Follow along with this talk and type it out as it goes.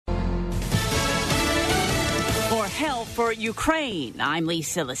Well, for Ukraine, I'm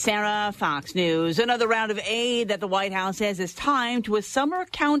Lisa Lacera, Fox News. Another round of aid that the White House says is timed to a summer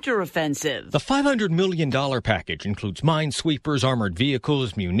counteroffensive. The $500 million package includes minesweepers, armored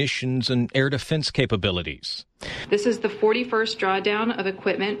vehicles, munitions, and air defense capabilities. This is the 41st drawdown of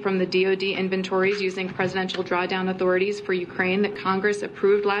equipment from the DoD inventories using presidential drawdown authorities for Ukraine that Congress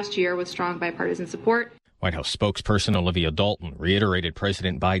approved last year with strong bipartisan support. White House spokesperson Olivia Dalton reiterated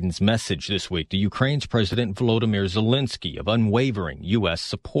President Biden's message this week to Ukraine's President Volodymyr Zelensky of unwavering U.S.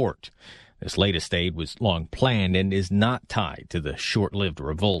 support. This latest aid was long planned and is not tied to the short-lived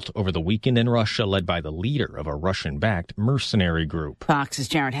revolt over the weekend in Russia led by the leader of a Russian-backed mercenary group. Fox's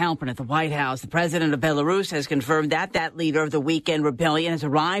Jared Halpern at the White House. The president of Belarus has confirmed that leader of the weekend rebellion has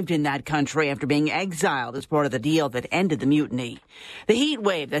arrived in that country after being exiled as part of the deal that ended the mutiny. The heat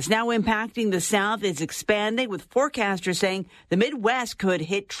wave that's now impacting the South is expanding, with forecasters saying the Midwest could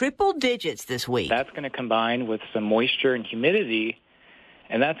hit triple digits this week. That's going to combine with some moisture and humidity,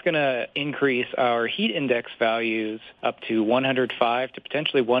 and that's going to increase our heat index values up to 105 to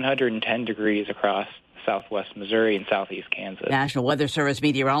potentially 110 degrees across southwest Missouri and southeast Kansas. National Weather Service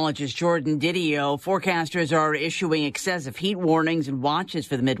meteorologist Jordan Didio. Forecasters are issuing excessive heat warnings and watches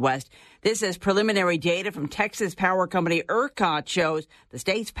for the Midwest. This as preliminary data from Texas power company ERCOT shows the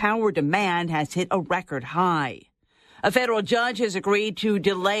state's power demand has hit a record high. A federal judge has agreed to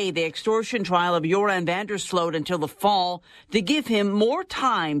delay the extortion trial of Joran Vandersloot until the fall to give him more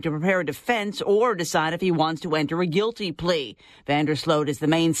time to prepare a defense or decide if he wants to enter a guilty plea. Vandersloot is the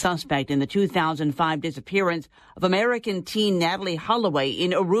main suspect in the 2005 disappearance of American teen Natalie Holloway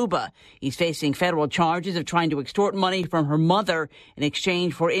in Aruba. He's facing federal charges of trying to extort money from her mother in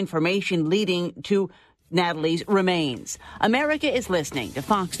exchange for information leading to Natalie's remains. America is listening to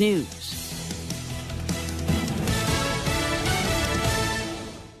Fox News.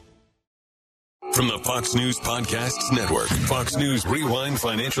 From the Fox News Podcasts Network, Fox News Rewind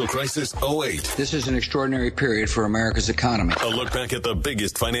Financial Crisis 08. This is an extraordinary period for America's economy. A look back at the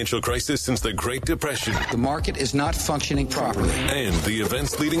biggest financial crisis since the Great Depression. The market is not functioning properly. And the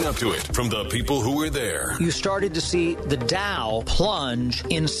events leading up to it from the people who were there. You started to see the Dow plunge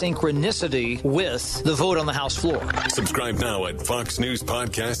in synchronicity with the vote on the House floor. Subscribe now at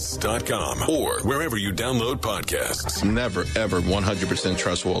foxnewspodcasts.com or wherever you download podcasts. Never, ever 100%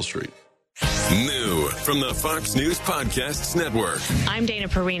 trust Wall Street. New from the Fox News Podcasts Network. I'm Dana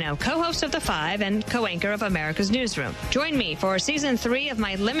Perino, co-host of The Five and co-anchor of America's Newsroom. Join me for Season 3 of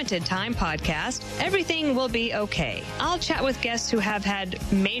my limited time podcast, Everything Will Be Okay. I'll chat with guests who have had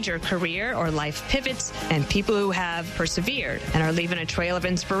major career or life pivots and people who have persevered and are leaving a trail of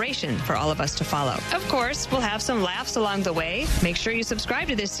inspiration for all of us to follow. Of course, we'll have some laughs along the way. Make sure you subscribe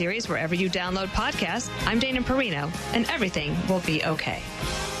to this series wherever you download podcasts. I'm Dana Perino, and everything will be okay.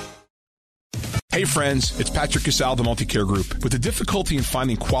 Hey friends, it's Patrick Casal of the Multicare Group. With the difficulty in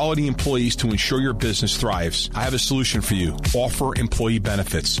finding quality employees to ensure your business thrives, I have a solution for you. Offer employee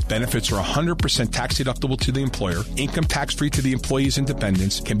benefits. Benefits are 100% tax deductible to the employer, income tax-free to the employees and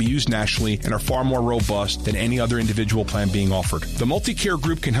dependents, can be used nationally, and are far more robust than any other individual plan being offered. The Multicare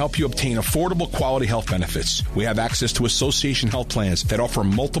Group can help you obtain affordable quality health benefits. We have access to association health plans that offer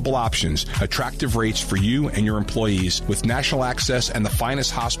multiple options, attractive rates for you and your employees, with national access and the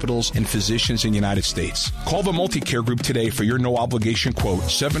finest hospitals and physicians in the United States. Call the Multicare Group today for your no-obligation quote,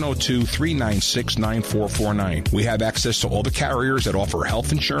 702-396-9449. We have access to all the carriers that offer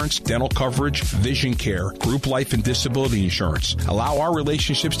health insurance, dental coverage, vision care, group life and disability insurance. Allow our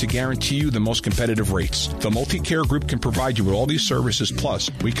relationships to guarantee you the most competitive rates. The Multicare Group can provide you with all these services, plus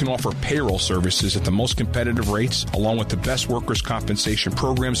we can offer payroll services at the most competitive rates, along with the best workers' compensation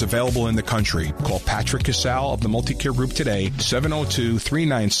programs available in the country. Call Patrick Casal of the Multicare Group today,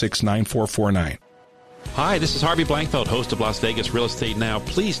 702-396-9449. Hi, this is Harvey Blankfeld, host of Las Vegas Real Estate Now.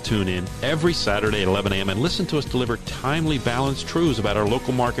 Please tune in every Saturday at 11 a.m. and listen to us deliver timely, balanced truths about our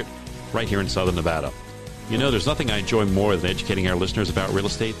local market right here in Southern Nevada. You know, there's nothing I enjoy more than educating our listeners about real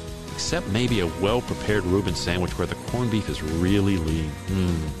estate, except maybe a well-prepared Reuben sandwich where the corned beef is really lean.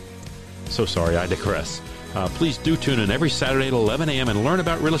 So sorry, I digress. Please do tune in every Saturday at 11 a.m. and learn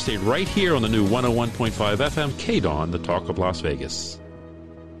about real estate right here on the new 101.5 FM KDON, the talk of Las Vegas.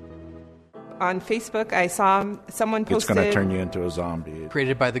 On Facebook, I saw someone posted... It's going to turn you into a zombie.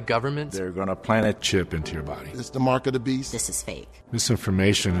 Created by the government. They're going to plant a chip into your body. It's the mark of the beast. This is fake.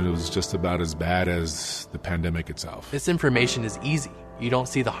 Misinformation is just about as bad as the pandemic itself. Misinformation is easy. You don't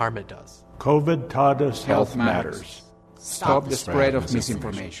see the harm it does. COVID taught us health matters. Stop the spread of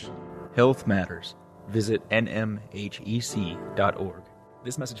misinformation. Health matters. Visit nmhec.org.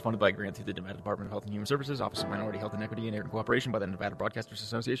 This message funded by a grant through the Nevada Department of Health and Human Services, Office of Minority Health and Equity, and aired in cooperation by the Nevada Broadcasters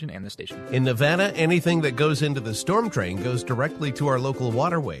Association and this station. In Nevada, anything that goes into the storm drain goes directly to our local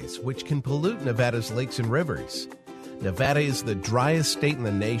waterways, which can pollute Nevada's lakes and rivers. Nevada is the driest state in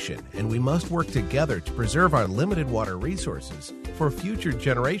the nation, and we must work together to preserve our limited water resources for future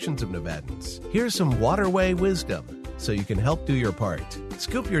generations of Nevadans. Here's some waterway wisdom so you can help do your part.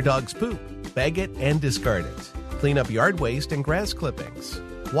 Scoop your dog's poop, bag it, and discard it. Clean up yard waste and grass clippings.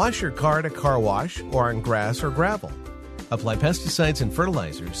 Wash your car at a car wash or on grass or gravel. Apply pesticides and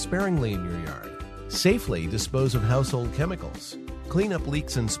fertilizers sparingly in your yard. Safely dispose of household chemicals. Clean up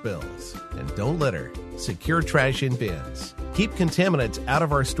leaks and spills. And don't litter. Secure trash in bins. Keep contaminants out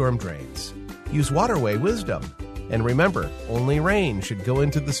of our storm drains. Use waterway wisdom. And remember, only rain should go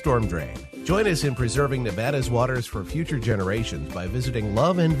into the storm drain. Join us in preserving Nevada's waters for future generations by visiting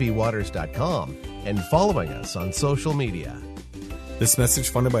loveenvywaters.com and following us on social media. This message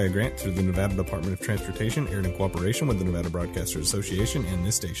funded by a grant through the Nevada Department of Transportation, aired in cooperation with the Nevada Broadcasters Association and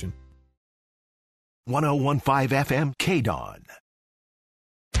this station. 101.5 FM KDON.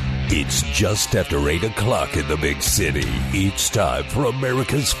 It's just after 8 o'clock in the big city. It's time for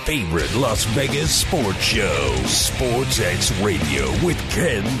America's favorite Las Vegas sports show, SportsX Radio with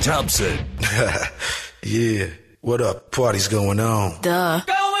Ken Thompson. Yeah, what up? Party's going on. Duh.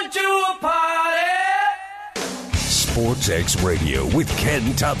 Going to a party! SportsX Radio with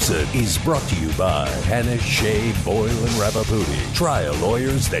Ken Thompson is brought to you by Hannah Shea, Boyle, and Ravaputi. Trial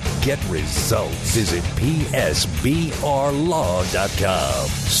lawyers that get results. Visit PSBRlaw.com.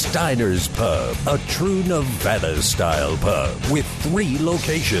 Steiner's Pub, a true Nevada-style pub with 3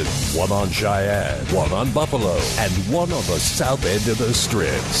 locations. One on Cheyenne, one on Buffalo, and one on the south end of the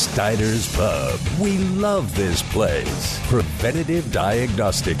Strip. Steiner's Pub. We love this place. Preventative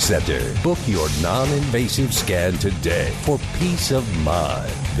Diagnostic Center. Book your non-invasive scan today for peace of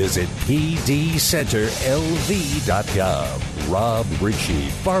mind. Visit pdcenterlv.com. Rob Ritchie,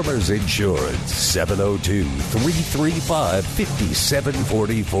 Farmers Insurance,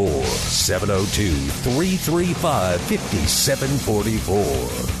 702-335-5744.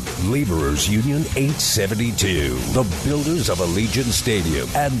 702-335-5744. Laborers Union 872, the builders of Allegiant Stadium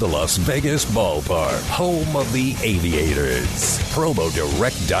and the Las Vegas Ballpark, home of the Aviators.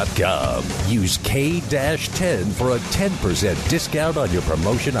 Promodirect.com. Use K-10 for a 10% discount on your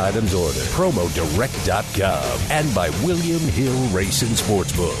promotion items order. Promodirect.com. And by William Hill Racing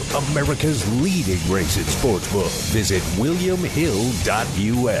Sportsbook, America's leading racing sportsbook. Visit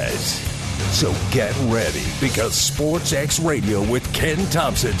williamhill.us. So get ready, because SportsX Radio with Ken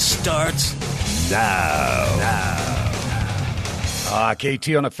Thompson starts now.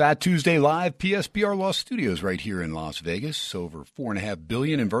 KT on a Fat Tuesday live, PSBR Law Studios right here in Las Vegas. Over $4.5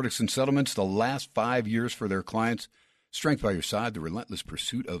 billion in verdicts and settlements the last 5 years for their clients. Strength by your side, the relentless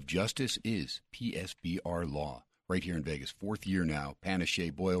pursuit of justice is PSBR Law right here in Vegas. 4th year now,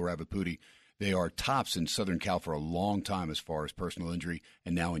 Panache, Boyle, Ravaputi. They are tops in Southern Cal for a long time as far as personal injury,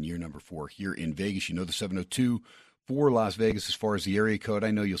 and now in year number 4 here in Vegas. You know the 702 for Las Vegas as far as the area code.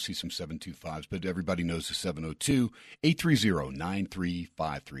 I know you'll see some 725s, but everybody knows the 702-830-9353,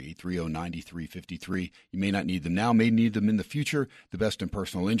 830-9353. You may not need them now, may need them in the future. The best in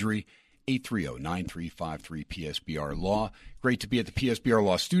personal injury, 830-9353 PSBR Law. Great to be at the PSBR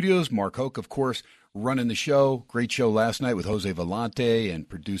Law Studios. Mark Hoke, of course, running the show. Great show last night with Jose Vellante and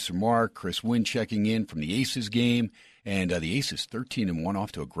producer Mark. Chris Wynn checking in from the Aces game. And the Aces 13-1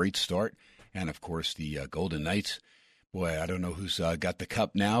 off to a great start. And, of course, the Golden Knights. Boy, I don't know who's got the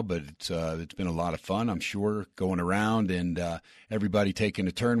cup now, but it's been a lot of fun, I'm sure, going around and everybody taking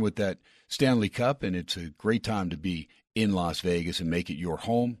a turn with that Stanley Cup. And it's a great time to be in Las Vegas and make it your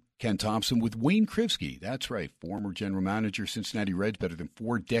home. Ken Thompson with Wayne Krivsky. That's right, former general manager, Cincinnati Reds, better than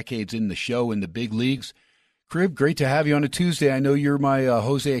 4 decades in the show in the big leagues. Kriv, great to have you on a Tuesday. I know you're my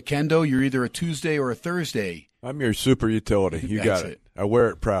Jose Akendo. You're either a Tuesday or a Thursday. I'm your super utility. You got it. I wear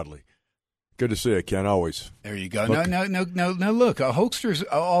it proudly. Good to see you, Ken, always. There you go. Now, look, Hoekster's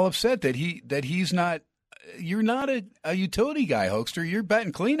all upset that he's not – you're not a utility guy, Hoekster. You're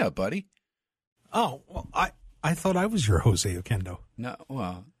batting cleanup, buddy. Oh, well, I thought I was your Jose Akendo. No,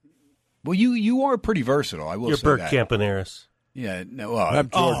 well, you are pretty versatile. I will say that. You're Bert Campaneris. Yeah, no. I'm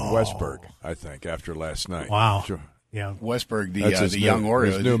Jordan Westberg, I think, after last night. Wow. Sure. Yeah, Westberg, the young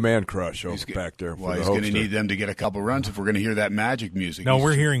Oriole. His new man crush over back there. Well, he's going to need them to get a couple runs if we're going to hear that magic music. No,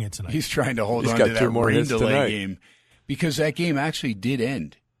 we're hearing it tonight. He's trying to hold on to that rain delay game because that game actually did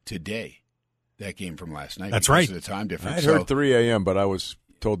end today. That game from last night. That's right. Of the time difference. I heard 3 a.m., but I was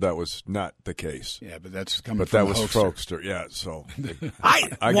told that was not the case. Yeah, but that's coming but from that the was hoaxer. Folkster. Yeah, so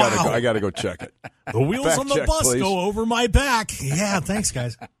I gotta go check it. The wheels Fact on the check, bus please. go over my back. Yeah, thanks,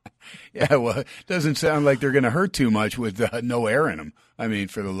 guys. Yeah, well, it doesn't sound like they're going to hurt too much with no air in them. I mean,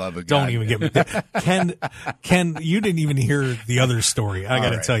 for the love of God. Don't even get me. Ken, you didn't even hear the other story. I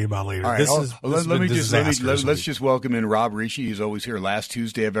got to tell you about later. All right. Let's just welcome in Rob Ricci. He's always here last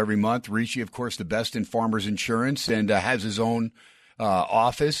Tuesday of every month. Ricci, of course, the best in Farmers Insurance, and has his own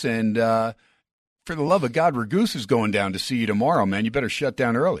office. And for the love of God, Ragusa is going down to see you tomorrow, man. You better shut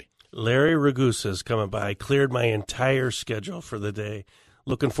down early. Larry Ragusa is coming by. I cleared my entire schedule for the day.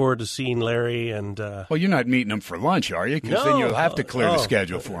 Looking forward to seeing Larry. And well, you're not meeting him for lunch, are you? Because then you'll have to clear the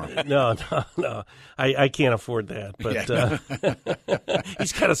schedule for him. No. I can't afford that. But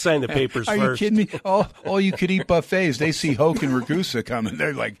he's got to sign the papers first. Are you kidding me? All you could eat buffets. They see Hoke and Ragusa coming.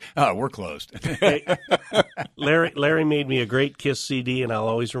 They're like, oh, we're closed. Hey, Larry made me a great Kiss CD, and I'll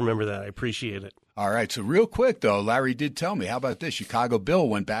always remember that. I appreciate it. All right. So real quick, though, Larry did tell me, how about this? Chicago Bill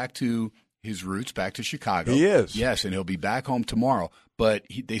went back to his roots, back to Chicago. He is. Yes, and he'll be back home tomorrow. But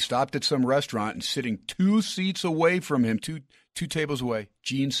they stopped at some restaurant, and sitting 2 seats away from him, two tables away,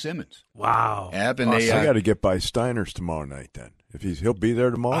 Gene Simmons. Wow. Yep, and I got to get by Steiner's tomorrow night then. If he'll be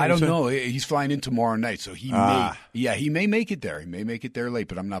there tomorrow. I don't know. He's flying in tomorrow night, so he may make it there. He may make it there late,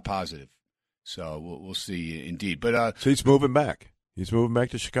 but I'm not positive. So we'll see, indeed. But so he's moving back. He's moving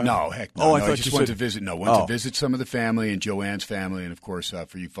back to Chicago? No, heck no. I thought he just went to visit. No, went to visit some of the family and Joanne's family, and of course,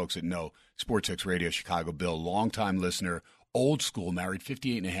 for you folks that know, Sportsx Radio Chicago Bill, longtime listener, old school, married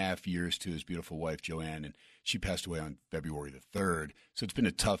 58 and a half years to his beautiful wife Joanne, and she passed away on February the 3rd. So it's been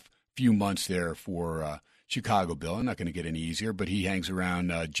a tough few months there for Chicago Bill. I'm not going to get any easier, but he hangs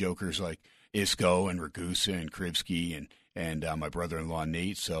around jokers like Isco and Ragusa and Krivsky and my brother-in-law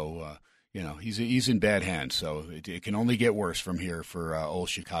Nate. So. He's in bad hands, so it can only get worse from here for old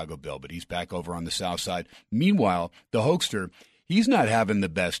Chicago Bill, but he's back over on the south side. Meanwhile, the hoaxster, he's not having the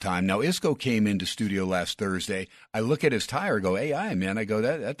best time. Now, Isco came into studio last Thursday. I look at his tire, go, AI, man. I go,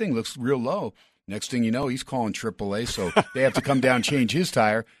 that thing looks real low. Next thing you know, he's calling AAA, so they have to come down and change his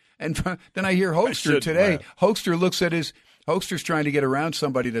tire. And then I hear Hoaxster today. Hoaxster looks at his... Hoaxster's trying to get around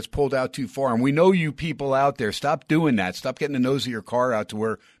somebody that's pulled out too far. And we know you people out there. Stop doing that. Stop getting the nose of your car out to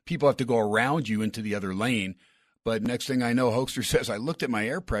where people have to go around you into the other lane. But next thing I know, Hoaxster says, I looked at my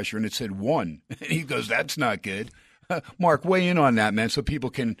air pressure and it said 1. And he goes, that's not good. Mark, weigh in on that, man, so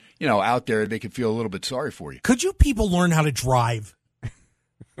people can, out there, they can feel a little bit sorry for you. Could you people learn how to drive?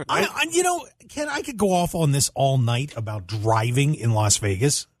 Ken, I could go off on this all night about driving in Las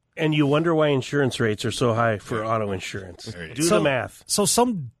Vegas. And you wonder why insurance rates are so high for auto insurance. Do the math. So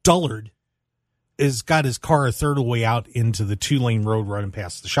some dullard has got his car a third of the way out into the 2-lane road running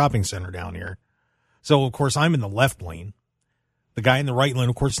past the shopping center down here. So, of course, I'm in the left lane. The guy in the right lane,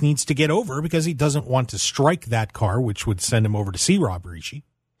 of course, needs to get over because he doesn't want to strike that car, which would send him over to see Rob Ricci.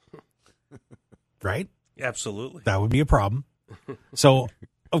 Right? Absolutely. That would be a problem. So,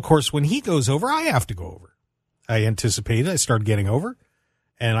 of course, when he goes over, I have to go over. I anticipated. I started getting over.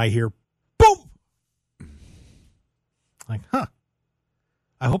 And I hear, boom! Like, I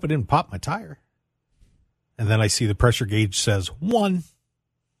hope it didn't pop my tire. And then I see the pressure gauge says 1.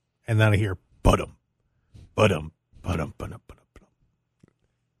 And then I hear, ba-dum, ba-dum, ba-dum, ba-dum, ba-dum, ba-dum.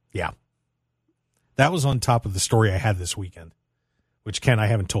 Yeah. That was on top of the story I had this weekend, which, Ken, I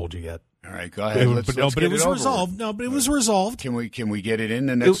haven't told you yet. All right, go ahead. But it was resolved. No, but it was resolved. Can we get it in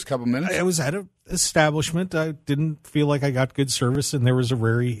the next couple minutes? I was at an establishment. I didn't feel like I got good service, and there was a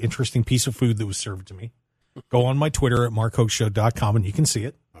very interesting piece of food that was served to me. Go on my Twitter at markhoaxshow.com, and you can see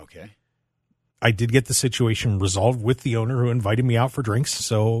it. Okay. I did get the situation resolved with the owner who invited me out for drinks,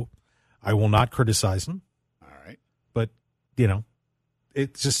 so I will not criticize him. All right. But,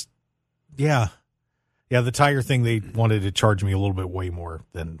 it's just, yeah. Yeah, the tire thing, they wanted to charge me a little bit way more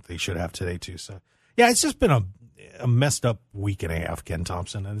than they should have today, too. So, yeah, it's just been a messed up week and a half, Ken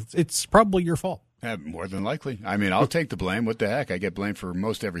Thompson, and it's probably your fault. More than likely. I mean, I'll take the blame. What the heck? I get blamed for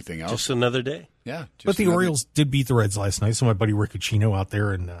most everything else. Just another day. Yeah. But the Orioles did beat the Reds last night, so my buddy Riccuccino out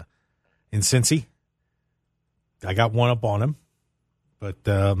there in Cincy, I got one up on him. But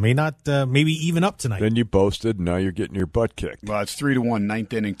maybe even up tonight. Then you boasted, and now you're getting your butt kicked. Well, it's 3-1,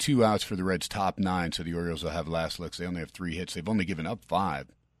 ninth inning, 2 outs for the Reds' top 9, so the Orioles will have last looks. They only have 3 hits. They've only given up 5,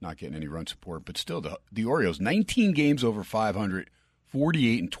 not getting any run support. But still, the Orioles, 19 games over 500,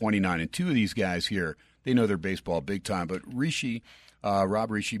 48-29. And 2 of these guys here, they know their baseball big time. But Ricci,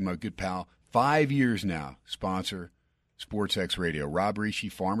 Rob Ricci, my good pal, 5 years now, sponsor Sportsx Radio. Rob Ricci,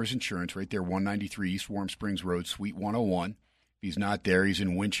 Farmers Insurance, right there, 193 East Warm Springs Road, Suite 101. If he's not there, he's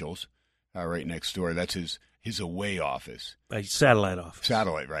in Winchell's, right next door. That's his his away office. Satellite office.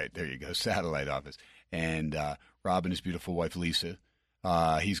 Satellite, right. There you go. Satellite office. And Rob and his beautiful wife, Lisa,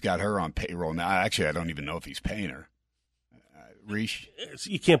 he's got her on payroll now. Actually, I don't even know if he's paying her. Reesh?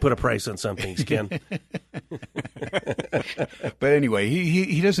 You can't put a price on some things, Ken. But anyway,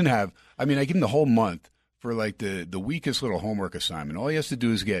 he doesn't have, I give him the whole month for like the weakest little homework assignment. All he has to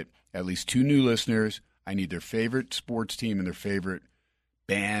do is get at least 2 new listeners. I need their favorite sports team and their favorite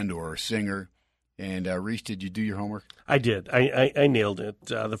band or singer. And Reesh, did you do your homework? I did. I nailed it.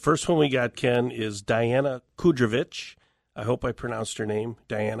 The first one we got, Ken, is Diana Kudrovich. I hope I pronounced her name,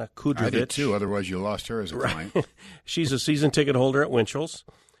 Diana Kudrovich. I did too, otherwise you lost her as a client. She's a season ticket holder at Winchell's.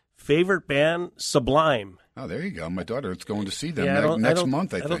 Favorite band, Sublime. Oh, there you go. My daughter is going to see them next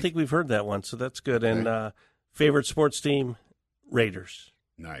month, I think. I don't think we've heard that one, so that's good. Okay. And favorite sports team, Raiders.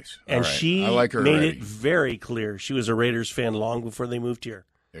 Nice. And she I like her made already. It very clear she was a Raiders fan long before they moved here.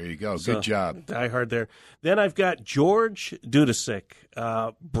 There you go. Good job. Die hard there. Then I've got George Dudasik,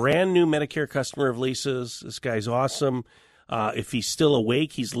 brand new Medicare customer of Lisa's. This guy's awesome. If he's still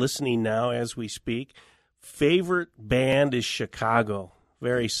awake, he's listening now as we speak. Favorite band is Chicago.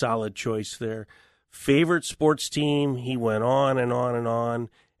 Very solid choice there. Favorite sports team, he went on and on and on,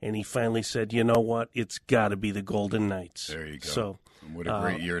 and he finally said, you know what, it's got to be the Golden Knights. There you go. So, what a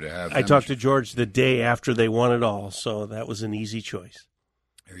great year to have. I talked to George the day after they won it all, so that was an easy choice.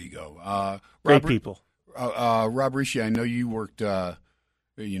 There you go. Great people. Rob Rishi, I know you worked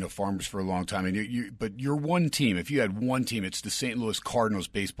farmers for a long time, and but your one team, if you had one team, it's the St. Louis Cardinals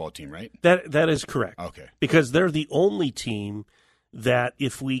baseball team, right? That is correct. Okay. Because they're the only team that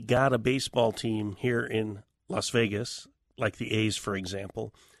if we got a baseball team here in Las Vegas, like the A's, for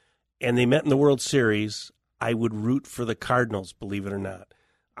example, and they met in the World Series, I would root for the Cardinals, believe it or not.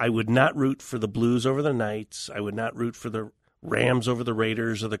 I would not root for the Blues over the Knights. I would not root for the Rams over the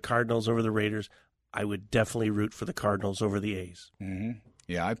Raiders or the Cardinals over the Raiders. I would definitely root for the Cardinals over the A's. Mm-hmm.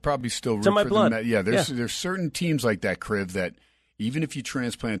 Yeah, I'd probably still root for my blood. them. Yeah, there's certain teams like that, Kriv, that even if you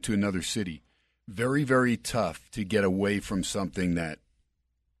transplant to another city, very, very tough to get away from something that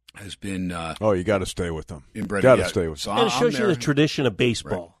has been. You got to stay with them. Inbred. Got to stay with them. And it shows you the tradition of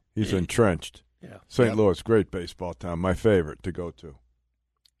baseball. Right. He's entrenched. Yeah. St. Louis, great baseball town. My favorite to go to.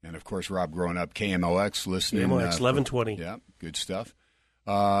 And, of course, Rob, growing up, KMLX, listening. KMLX, 1120. Yeah, good stuff.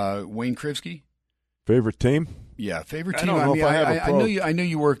 Wayne Krivsky? Favorite team? Yeah, favorite team. I don't know if I have a pro. I know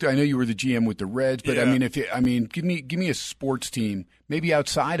you worked. I know you were the GM with the Reds, but give me a sports team, maybe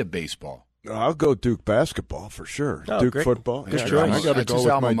outside of baseball. I'll go Duke basketball for sure. Oh, Duke great. football. Good Yeah, choice. I got to go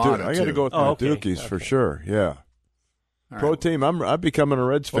with my Duke. I got to go with my okay. Dukies for sure. Yeah. All Pro right. team. I'm becoming a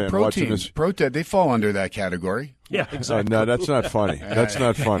Reds fan pro watching teams, this. Pro team, they fall under that category. Yeah, exactly. No, that's not funny. That's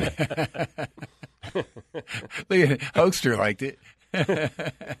not funny. Look at Hoekster liked it.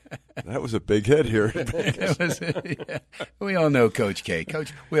 That was a big hit here. We all know Coach K.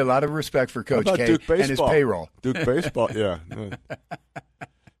 We have a lot of respect for Coach K Duke baseball? and his payroll. Duke baseball, yeah.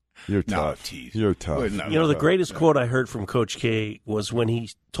 You're tough. Tease. You're tough. The greatest quote I heard from Coach K was when he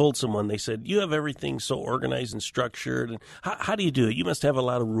told someone, they said, you have everything so organized and structured. And how do you do it? You must have a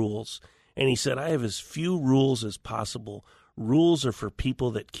lot of rules. And he said, I have as few rules as possible. Rules are for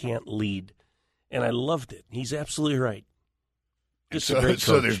people that can't lead. And I loved it. He's absolutely right. So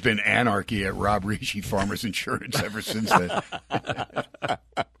there's been anarchy at Rob Rishi Farmers Insurance ever since then.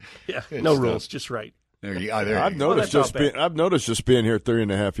 Yeah, no rules, just right. There you go. I've noticed just being here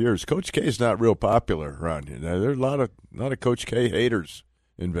 3.5 years. Coach K is not real popular around here. There's a lot of Coach K haters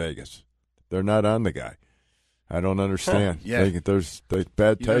in Vegas. They're not on the guy. I don't understand. Yeah. There's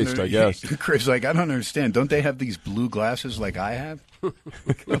bad taste, I guess. Chris, I don't understand. Don't they have these blue glasses like I have?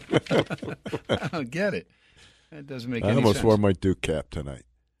 I don't get it. That doesn't make any sense. I almost wore my Duke cap tonight.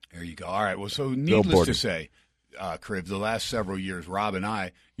 There you go. All right. Well, so needless to say, Kriv, the last several years, Rob and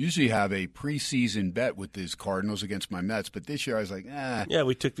I usually have a preseason bet with these Cardinals against my Mets, but this year I was like, Yeah,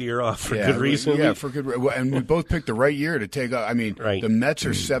 we took the year off for good reason. Yeah, for good reason. And we both picked the right year to take off. Right. The Mets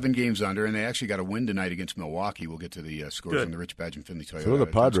are 7 games under, and they actually got a win tonight against Milwaukee. We'll get to the scores on the Rich Badge and Finley Toyota. So the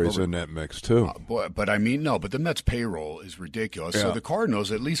Padres in that mix, too. But the Mets' payroll is ridiculous. Yeah. So the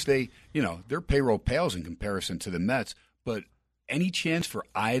Cardinals, at least their payroll pales in comparison to the Mets, but any chance for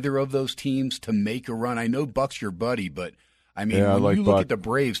either of those teams to make a run? I know Buck's your buddy, but when you look at the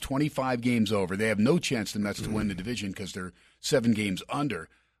Braves, 25 games over, they have no chance the Mets to win the division because they're 7 games under.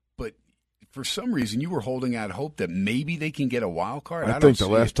 But for some reason, you were holding out hope that maybe they can get a wild card. I think the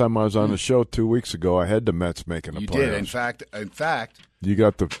last time I was on the show 2 weeks ago, I had the Mets making the playoffs. You did. In fact. You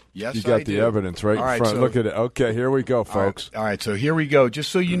got the evidence right in front. Look at it. Okay, here we go, folks. All right, so here we go.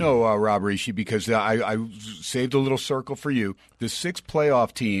 Just so you know, Rob Rishi, because I saved a little circle for you. The 6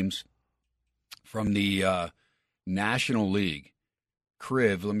 playoff teams from the National League.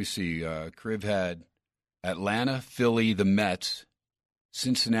 Kriv, let me see. Kriv had Atlanta, Philly, the Mets,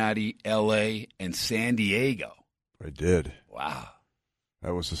 Cincinnati, L.A., and San Diego. I did. Wow.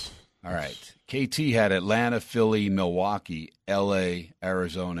 That was all right. KT had Atlanta, Philly, Milwaukee, L.A.,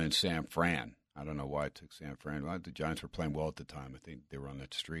 Arizona, and San Fran. I don't know why I took San Fran. Well, the Giants were playing well at the time. I think they were on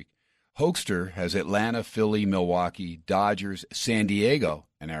that streak. Hoekster has Atlanta, Philly, Milwaukee, Dodgers, San Diego,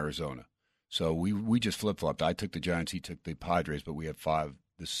 and Arizona. So we just flip-flopped. I took the Giants, he took the Padres, but we have 5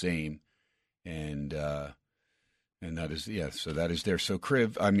 the same. And that is, so that is there. So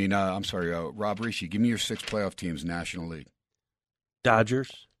Kriv, Rob Rishi, give me your 6 playoff teams, National League.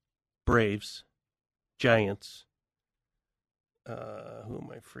 Dodgers, Braves, Giants. Who am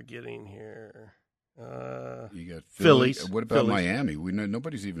I forgetting here? You got Phillies. What about Phillies. Miami? We know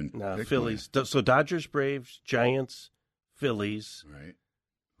nobody's even picked Phillies. Miami. So Dodgers, Braves, Giants, Phillies. Right.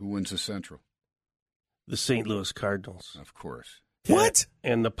 Who wins the Central? The St. Louis Cardinals. Of course. What?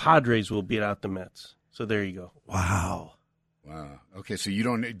 And the Padres will beat out the Mets. So there you go. Wow. Okay, so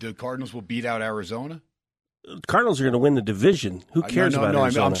the Cardinals will beat out Arizona? The Cardinals are going to win the division. Who cares about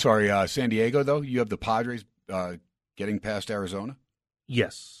Arizona? I'm sorry. San Diego, though, you have the Padres getting past Arizona?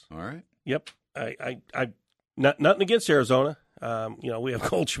 Yes. All right. Yep. I nothing against Arizona. We have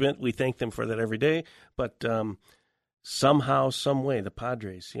Goldschmidt. We thank them for that every day. But somehow, some way, the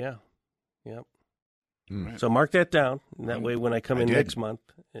Padres. Yeah. Yep. Right. So mark that down. And that way, when I come in next month,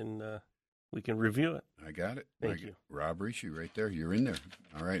 and we can review it. I got it. Thank you. Rob Rishi right there. You're in there.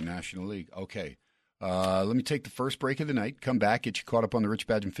 All right, National League. Okay. Let me take the first break of the night. Come back, get you caught up on the Rich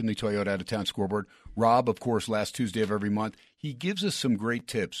Badge Finley Toyota out-of-town scoreboard. Rob, of course, last Tuesday of every month, he gives us some great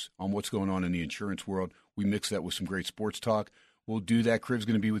tips on what's going on in the insurance world. We mix that with some great sports talk. We'll do that. Kriv's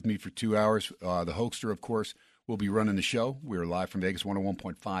going to be with me for 2 hours. The Hoekster, of course, will be running the show. We're live from Vegas,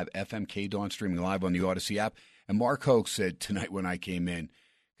 101.5 FM K-Dawn, streaming live on the Odyssey app. And Mark Hoke said tonight when I came in,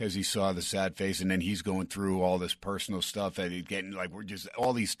 because he saw the sad face, and then he's going through all this personal stuff, and he's getting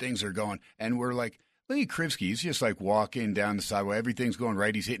all these things are going, and we're like, look at Krivsky. He's just like walking down the sidewalk. Everything's going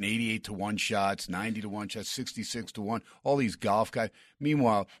right. He's hitting 88-1 shots, 90-1 shots, 66-1. All these golf guys.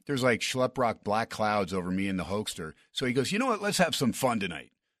 Meanwhile, there's like Schleprock black clouds over me and the Hoekster. So he goes, you know what? Let's have some fun tonight.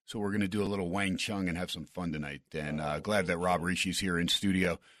 So we're going to do a little Wang Chung and have some fun tonight. And glad that Rob Rishi's here in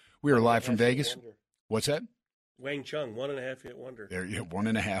studio. We are live from Vegas. What's that? Wang Chung, 1.5 hit wonder. There you go,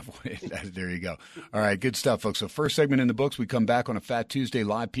 1.5. There you go. All right, good stuff, folks. So first segment in the books. We come back on a Fat Tuesday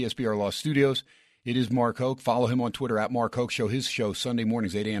live PSBR Law Studios. It is Mark Hoke. Follow him on Twitter at Mark Hoke Show. His show Sunday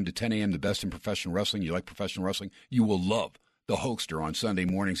mornings, 8 a.m. to 10 a.m. The best in professional wrestling. You like professional wrestling? You will love the Hoekster on Sunday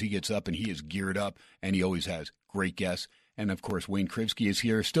mornings. He gets up and he is geared up, and he always has great guests. And, of course, Wayne Krivsky is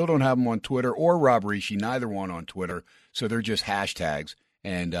here. Still don't have him on Twitter or Rob Rishi, neither one on Twitter. So they're just hashtags.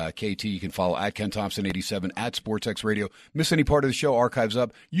 And KT, you can follow at Ken Thompson87, at SportsXradio. Miss any part of the show, archives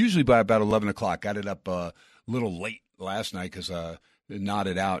up, usually by about 11 o'clock. Got it up a little late last night because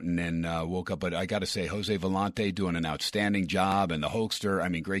nodded out and then woke up. But I got to say, Jose Vellante doing an outstanding job, and the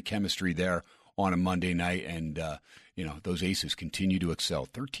Hoekster, great chemistry there on a Monday night. And, those aces continue to excel.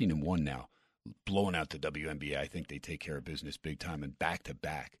 13-1 now, blowing out the WNBA. I think they take care of business big time and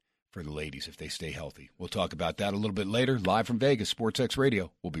back-to-back for the ladies if they stay healthy. We'll talk about that a little bit later. Live from Vegas, SportsX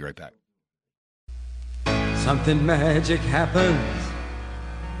Radio. We'll be right back. Something magic happens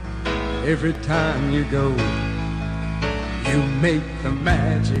every time you go. You make the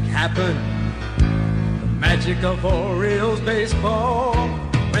magic happen. The magic of Orioles baseball.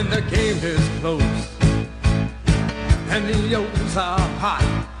 When the game is close and the O's are hot,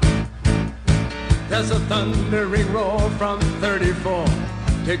 there's a thundering roar from 34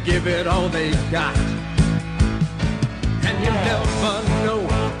 to give it all they got. And you never know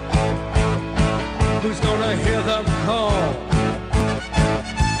who's gonna hear them call.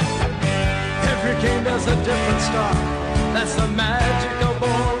 Every game there's a different star. That's the magic of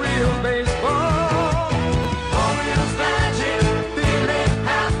Orioles baseball. Orioles magic, feel it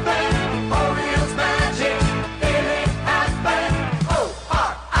happen. Orioles magic, feel it happen.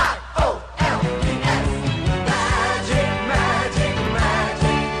 O-R-I-O-L-E-S. Magic.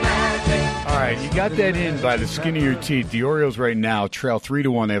 All right, you got that in by the skin of your teeth. The Orioles right now trail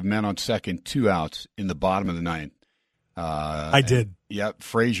 3-1. They have men on second, 2 outs in the bottom of the ninth. I did. Yep,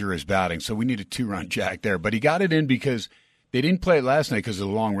 Frazier is batting, so we need a 2-run jack there. But he got it in because they didn't play it last night because of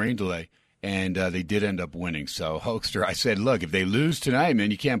the long rain delay, and they did end up winning. So, Hoekster, I said, look, if they lose tonight,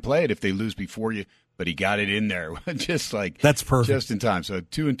 man, you can't play it if they lose before you. But he got it in there, just like that's perfect, just in time. So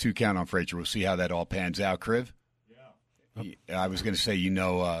 2-2 count on Frazier. We'll see how that all pans out. Kriv, I was going to say,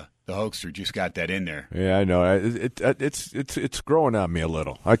 The hoaxer just got that in there. Yeah, I know. It's growing on me a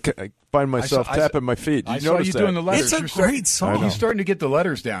little. I find myself tapping my feet. I saw you doing the letters. It's a great song. You're starting to get the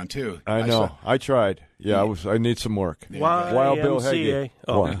letters down, too. I know. I tried. Yeah, I need some work. Wild Bill Heggie.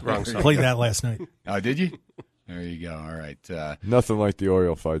 Wrong song. Played that last night. Did you? There you go. All right. Nothing like the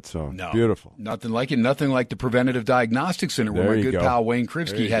Oriole fight song. No. Beautiful. Nothing like it. Nothing like the Preventative Diagnostic Center, where my good pal Wayne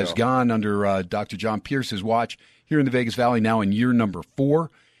Krivsky has gone under Dr. John Pierce's watch here in the Vegas Valley now in year number 4.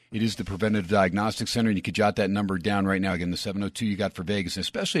 It is the Preventative Diagnostic Center, and you can jot that number down right now. Again, the 702 you got for Vegas. And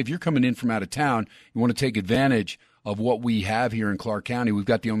especially if you're coming in from out of town, you want to take advantage of what we have here in Clark County. We've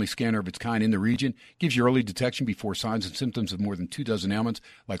got the only scanner of its kind in the region. Gives you early detection before signs and symptoms of more than 24 ailments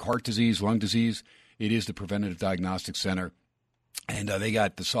like heart disease, lung disease. It is the Preventative Diagnostic Center. And they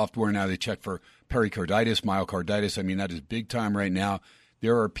got the software now. They check for pericarditis, myocarditis. I mean, that is big time right now.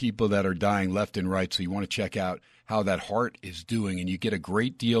 There are people that are dying left and right, so you want to check out how that heart is doing, and you get a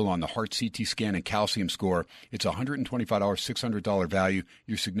great deal on the heart CT scan and calcium score. It's $125, $600 value.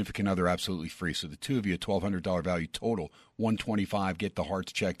 Your significant other absolutely free. So the two of you, $1,200 value total, $125. Get the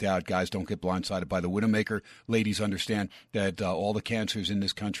hearts checked out. Guys, don't get blindsided by the widowmaker. Ladies, understand that all the cancers in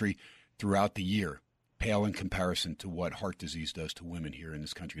this country throughout the year pale in comparison to what heart disease does to women here in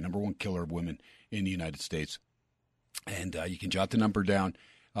this country. Number one killer of women in the United States. And you can jot the number down.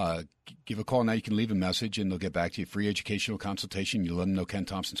 Give a call now. You can leave a message, and they'll get back to you. Free educational consultation. You let them know Ken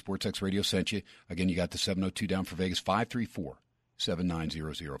Thompson, Sportsx Radio sent you. Again, you got the 702 down for Vegas, 534-7900,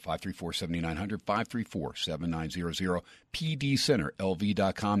 534-7900, 534-7900,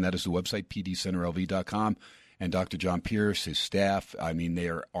 pdcenterlv.com. That is the website, pdcenterlv.com. And Dr. John Pierce, his staff, I mean, they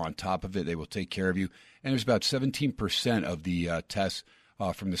are on top of it. They will take care of you. And there's about 17% of the tests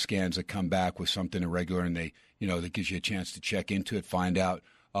from the scans that come back with something irregular, and they, that gives you a chance to check into it, find out,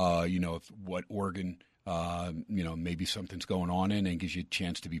 what organ, maybe something's going on in, and gives you a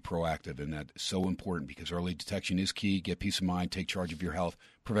chance to be proactive. And that's so important because early detection is key. Get peace of mind. Take charge of your health.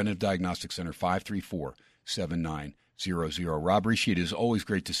 Preventive Diagnostic Center, 534-7900. Rob Rishi, it is always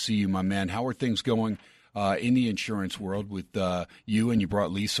great to see you, my man. How are things going in the insurance world with you? And you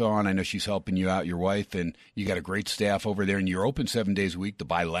brought Lisa on. I know she's helping you out, your wife, and you got a great staff over there, and you're open 7 days a week, the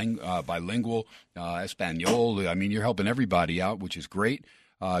bilingual, Espanol. I mean, you're helping everybody out, which is great.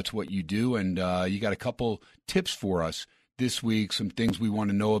 It's what you do, and you got a couple tips for us this week, some things we want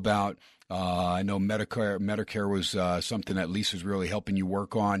to know about. I know Medicare was something that Lisa's really helping you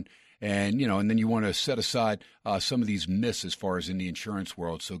work on. And, and then you want to set aside some of these myths as far as in the insurance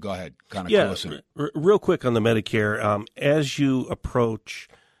world. So go ahead, kind of close it. Real quick on the Medicare. As you approach,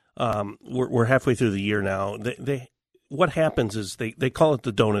 we're halfway through the year now. What happens is they call it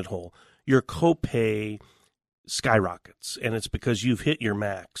the donut hole. Your copay skyrockets, and it's because you've hit your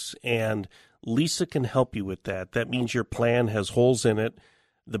max. And Lisa can help you with that. That means your plan has holes in it.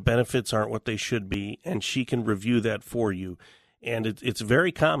 The benefits aren't what they should be, and she can review that for you. And it's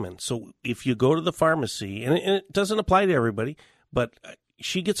very common. So if you go to the pharmacy, and it doesn't apply to everybody, but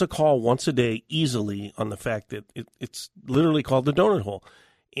she gets a call once a day easily on the fact that it's literally called the donut hole.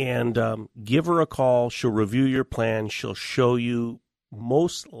 And give her a call. She'll review your plan. She'll show you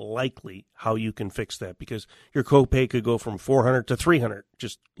most likely how you can fix that, because your copay could go from $400 to $300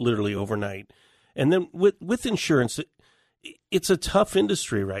 just literally overnight. And then with insurance, it's a tough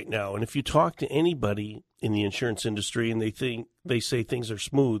industry right now. And if you talk to anybody in the insurance industry and they say things are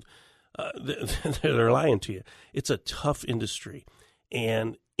smooth, they're lying to you. It's a tough industry.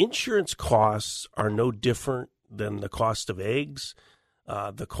 And insurance costs are no different than the cost of eggs,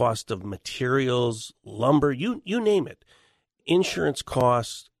 the cost of materials, lumber, you name it. Insurance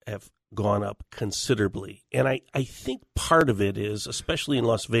costs have gone up considerably. And I think part of it is, especially in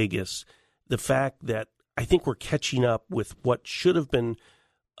Las Vegas, the fact that I think we're catching up with what should have been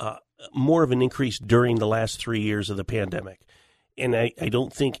more of an increase during the last 3 years of the pandemic. And I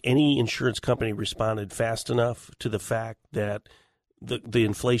don't think any insurance company responded fast enough to the fact that the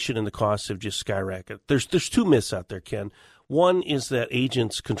inflation and the costs have just skyrocketed. There's two myths out there, Ken. One is that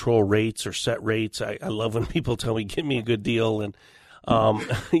agents control rates or set rates. I love when people tell me, give me a good deal. And, I'm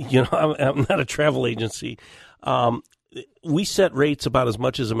not a travel agency. We set rates about as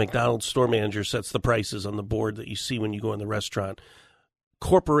much as a McDonald's store manager sets the prices on the board that you see when you go in the restaurant.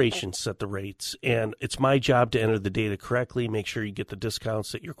 Corporations set the rates, and it's my job to enter the data correctly, make sure you get the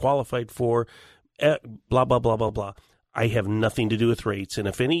discounts that you're qualified for, blah, blah, blah, blah, blah. I have nothing to do with rates, and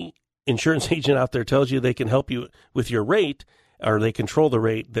if any insurance agent out there tells you they can help you with your rate or they control the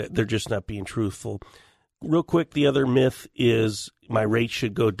rate, that they're just not being truthful. Real quick, the other myth is my rate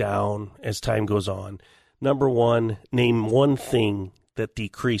should go down as time goes on. Number one, name one thing that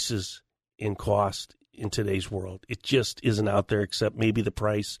decreases in cost in today's world. It just isn't out there, except maybe the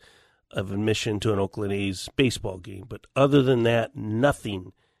price of admission to an Oakland A's baseball game. But other than that,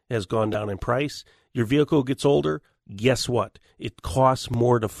 nothing has gone down in price. Your vehicle gets older, guess what? It costs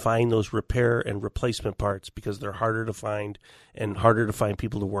more to find those repair and replacement parts because they're harder to find and harder to find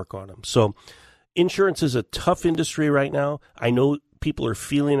people to work on them. So insurance is a tough industry right now. I know people are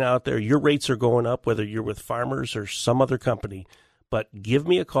feeling out there. Your rates are going up, whether you're with Farmers or some other company. But give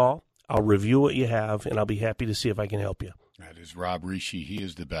me a call. I'll review what you have, and I'll be happy to see if I can help you. That is Rob Rishi. He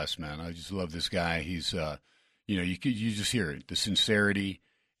is the best, man. I just love this guy. He's, you just hear it, the sincerity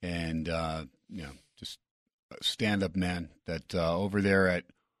and, just a stand-up man that over there at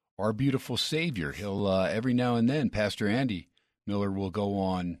Our Beautiful Savior. He'll, every now and then, Pastor Andy Miller will go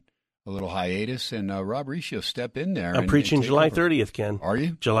on a little hiatus, and Rob Rishi will step in there. I'm preaching July 30th, Ken. Are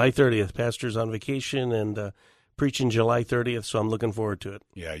you? July 30th. Pastor's on vacation and preaching July 30th, so I'm looking forward to it.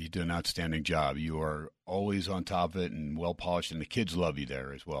 Yeah, you do an outstanding job. You are always on top of it and well-polished, and the kids love you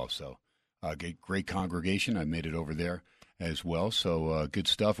there as well. So great congregation. I made it over there as well, so good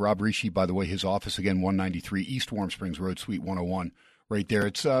stuff. Rob Rishi, by the way, his office, again, 193 East Warm Springs Road, Suite 101, right there.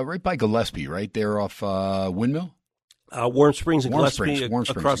 It's right by Gillespie, right there off Windmill? Warm Springs and Gillespie, Warm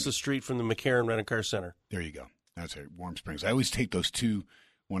Springs. Across the street from the McCarran Rent-A-Car Center. There you go. That's it, Warm Springs. I always take those two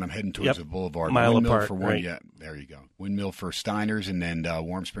when I'm heading towards the Boulevard. Mile Windmill apart, for one, right. Yeah, there you go. Windmill for Steiner's, and then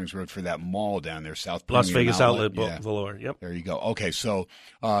Warm Springs Road for that mall down there, South Las Premium Vegas Outlet Boulevard, yep. There you go. Okay, so,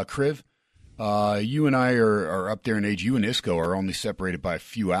 Kriv, you and I are up there in age. You and Isco are only separated by a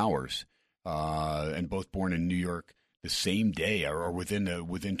few hours, and both born in New York the same day or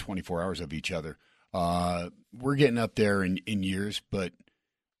within 24 hours of each other. We're getting up there in years, but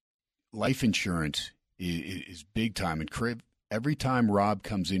life insurance is big time. And Kriv, every time Rob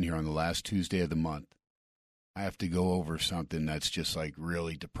comes in here on the last Tuesday of the month, I have to go over something that's just like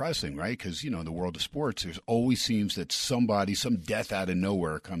really depressing, right? Because, in the world of sports, there's always seems that some death out of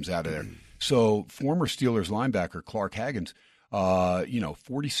nowhere comes out of there. So former Steelers linebacker Clark Haggins,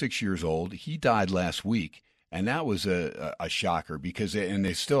 46 years old, he died last week. And that was a shocker because,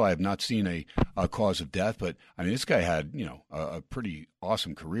 I have not seen a cause of death, but I mean, this guy had, a pretty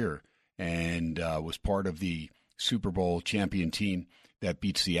awesome career and was part of the Super Bowl champion team that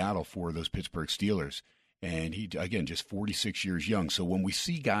beat Seattle for those Pittsburgh Steelers. And he, again, just 46 years young. So when we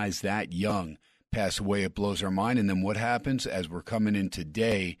see guys that young pass away, it blows our mind. And then what happens as we're coming in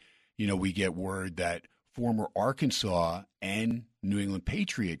today, we get word that former Arkansas and New England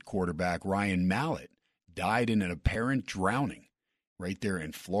Patriot quarterback Ryan Mallett died in an apparent drowning right there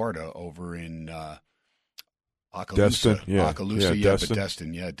in Florida over in Okaloosa. Destin, yeah. Okaloosa, Destin. But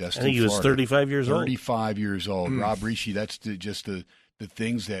Destin, Destin, I think he was 35 years old. 35 years old. Rob Rishi, that's just the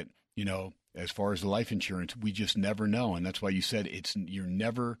things that, as far as the life insurance, we just never know. And that's why you said you're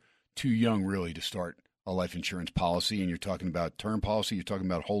never too young, really, to start a life insurance policy. And you're talking about term policy, you're talking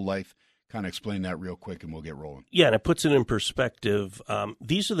about whole life. Kind of explain that real quick and we'll get rolling. Yeah, and it puts it in perspective.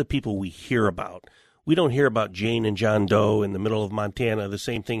 These are the people we hear about. We don't hear about Jane and John Doe in the middle of Montana. The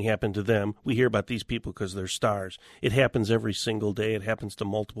same thing happened to them. We hear about these people because they're stars. It happens every single day. It happens to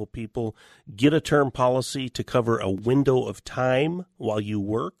multiple people. Get a term policy to cover a window of time while you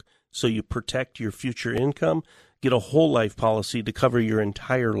work so you protect your future income. Get a whole life policy to cover your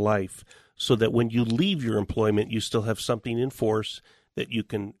entire life so that when you leave your employment, you still have something in force that you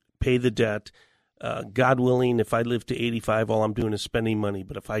can pay the debt. God willing, if I live to 85, all I'm doing is spending money.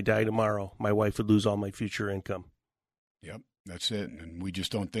 But if I die tomorrow, my wife would lose all my future income. Yep, that's it. And we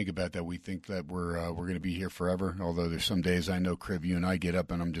just don't think about that. We think that we're going to be here forever. Although there's some days I know, Kriv, you and I get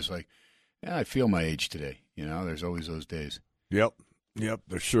up and I'm just like, yeah, I feel my age today. There's always those days. Yep,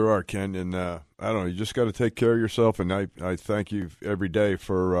 there sure are, Ken. And I don't know, you just got to take care of yourself. And I thank you every day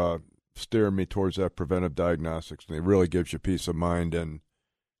for steering me towards that preventive diagnostics. And it really gives you peace of mind and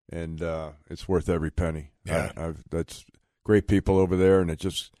it's worth every penny. Yeah. That's great people over there,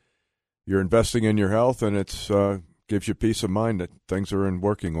 and you're investing in your health, and it's gives you peace of mind that things are in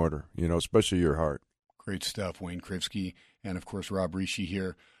working order, especially your heart. Great stuff, Wayne Krivsky, and, of course, Rob Rishi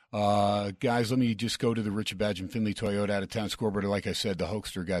here. Guys, let me just go to the Richard Badge and Finley Toyota out-of-town scoreboard. Like I said, the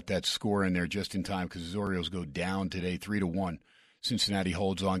Hoekster got that score in there just in time because his Orioles go down today 3-1. Cincinnati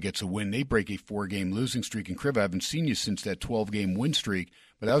holds on, gets a win. They break a 4-game losing streak. And, Kriv, I haven't seen you since that 12-game win streak,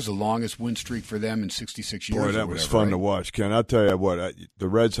 but that was the longest win streak for them in 66 years. Boy, that was fun to watch, Ken. I'll tell you what, the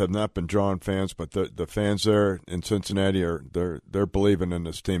Reds have not been drawing fans, but the fans there in Cincinnati they're believing in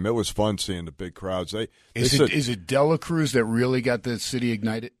this team. It was fun seeing the big crowds. Is it Dela Cruz that really got the city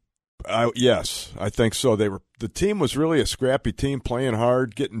ignited? Yes, I think so. The team was really a scrappy team, playing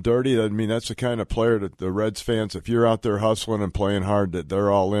hard, getting dirty. I mean, that's the kind of player that the Reds fans, if you're out there hustling and playing hard, that they're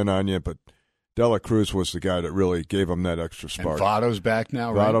all in on you. But Dela Cruz was the guy that really gave him that extra spark. And Votto's back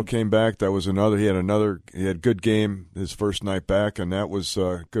now, right? Votto came back. That was another. He had a good game his first night back, and that was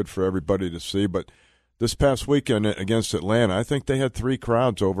good for everybody to see. But this past weekend against Atlanta, I think they had 3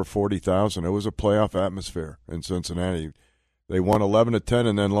 crowds over 40,000. It was a playoff atmosphere in Cincinnati. They won 11-10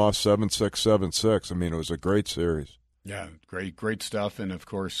 and then lost 7-6, 7-6. I mean, it was a great series. Yeah, great stuff. And, of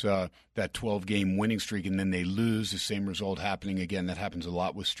course, that 12-game winning streak, and then they lose, the same result happening again. That happens a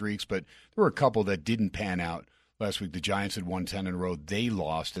lot with streaks. But there were a couple that didn't pan out. Last week, the Giants had won 10 in a row. They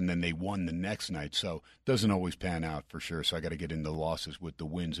lost, and then they won the next night. So it doesn't always pan out for sure. So I got to get into the losses with the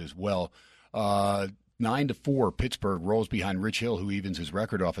wins as well. 9-4, Pittsburgh rolls behind Rich Hill, who evens his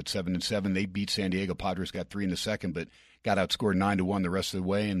record off at 7-7. They beat San Diego. Padres got 3 in the second, but got outscored 9-1 the rest of the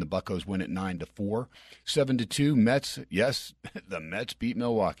way, and the Buccos win at 9-4. 7-2, Mets. Yes, the Mets beat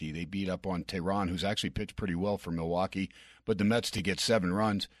Milwaukee. They beat up on Tehran, who's actually pitched pretty well for Milwaukee. But the Mets to get 7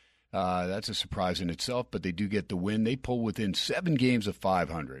 runs, that's a surprise in itself, but they do get the win. They pull within 7 games of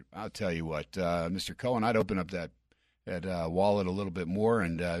 500. I'll tell you what, Mr. Cohen, I'd open up that wallet a little bit more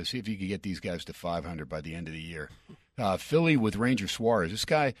and see if you could get these guys to 500 by the end of the year. Philly with Ranger Suarez. This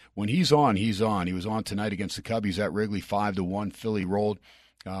guy, when he's on, he's on. He was on tonight against the Cubbies at Wrigley, 5-1. Philly rolled.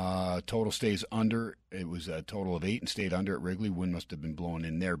 Total stays under. It was a total of 8 and stayed under at Wrigley. Wind must have been blowing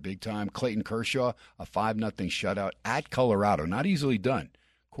in there big time. Clayton Kershaw, a 5-0 shutout at Colorado. Not easily done,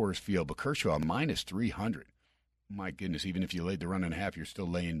 Coors Field, but Kershaw minus 300. My goodness, even if you laid the run and a half, you're still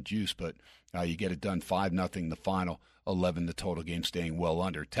laying juice, but you get it done 5-0 the final, 11 the total game, staying well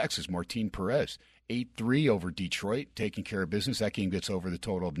under. Texas, Martin Perez, 8-3 over Detroit, taking care of business. That game gets over the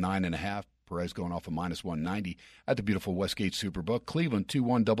total of 9.5. Perez going off a minus 190 at the beautiful Westgate Superbook. Cleveland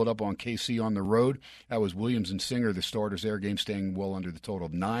 2-1 doubled up on KC on the road. That was Williams and Singer, the starters there. Game staying well under the total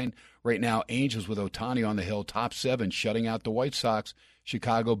of 9. Right now, Angels with Ohtani on the hill, top 7, shutting out the White Sox.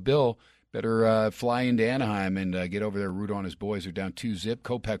 Chicago Bill better fly into Anaheim and get over there, root on his boys. They're down 2-0.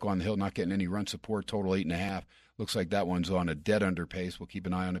 Kopech on the hill, not getting any run support, total 8.5. Looks like that one's on a dead under pace. We'll keep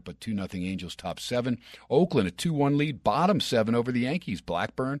an eye on it, but 2-0 Angels, top 7. Oakland, a 2-1 lead, bottom 7 over the Yankees.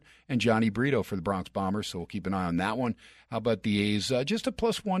 Blackburn and Johnny Brito for the Bronx Bombers, so we'll keep an eye on that one. How about the A's? Just a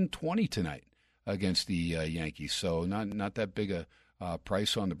plus 120 tonight against the Yankees, so not that big a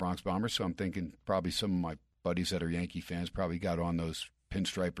price on the Bronx Bombers, so I'm thinking probably some of my buddies that are Yankee fans probably got on those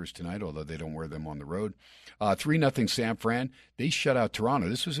pinstripers tonight, although they don't wear them on the road. 3-0 San Fran. They shut out Toronto.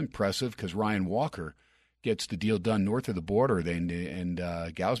 This was impressive because Ryan Walker gets the deal done north of the border. And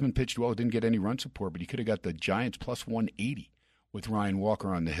Gausman pitched well, didn't get any run support, but he could have got the Giants plus 180 with Ryan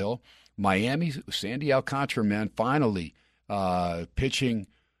Walker on the hill. Miami, Sandy Alcantara, man, finally pitching,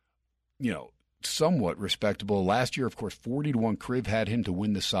 somewhat respectable. Last year, of course, 40-1 Kriv had him to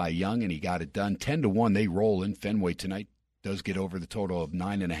win the Cy Young, and he got it done. 10-1 they roll in Fenway tonight. Does get over the total of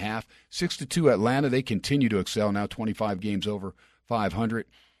 9.5. 6-2 Atlanta. They continue to excel now, 25 games over 500.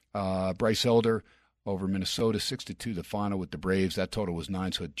 Bryce Elder over Minnesota, 6-2 the final with the Braves. That total was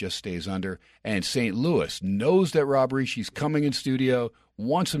 9, so it just stays under. And St. Louis knows that Rob Rischi's coming in studio,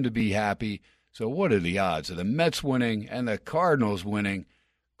 wants him to be happy. So what are the odds of the Mets winning and the Cardinals winning?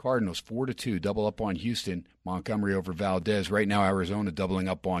 Cardinals 4-2, double up on Houston. Montgomery over Valdez. Right now, Arizona doubling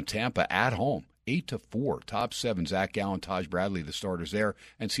up on Tampa at home. 8-4, top 7, Zach Gallen, Taj Bradley, the starters there.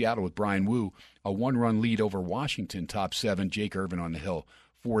 And Seattle with Brian Wu, a 1-run lead over Washington, top 7, Jake Irvin on the hill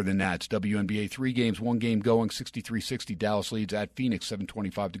for the Nats. WNBA, 3 games, 1 game going, 63-60. Dallas leads at Phoenix,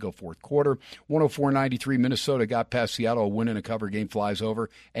 7:25 to go fourth quarter. 104-93, Minnesota got past Seattle, a win and a cover, game flies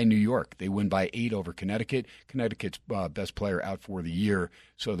over. And New York, they win by 8 over Connecticut. Connecticut's best player out for the year,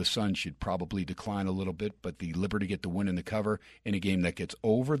 so the Sun should probably decline a little bit, but the Liberty get the win and the cover in a game that gets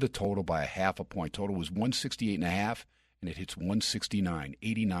over the total by a half a point. Total was 168.5, and it hits 169,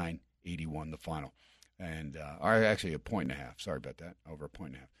 89-81 the final. And actually a 1.5. Sorry about that. Over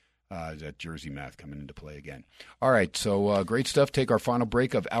 1.5. That Jersey math coming into play again. All right, so great stuff. Take our final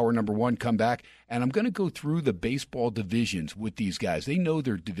break of hour number 1. Come back, and I'm going to go through the baseball divisions with these guys. They know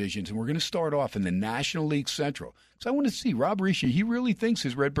their divisions, and we're going to start off in the National League Central. So I want to see Rob Rischi. He really thinks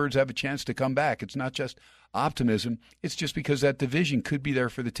his Redbirds have a chance to come back. It's not just optimism. It's just because that division could be there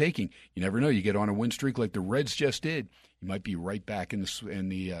for the taking. You never know. You get on a win streak like the Reds just did, you might be right back in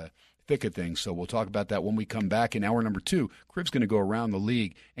the thick of things. So we'll talk about that when we come back in hour number 2. Kriv's going to go around the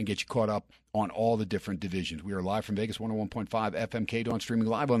league and get you caught up on all the different divisions. We are live from Vegas, 101.5 FM KDON, streaming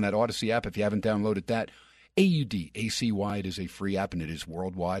live on that Odyssey app. If you haven't downloaded that, AUDACY. It is a free app, and it is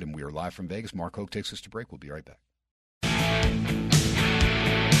worldwide, and we are live from Vegas. Mark Hoke takes us to break. We'll be right back.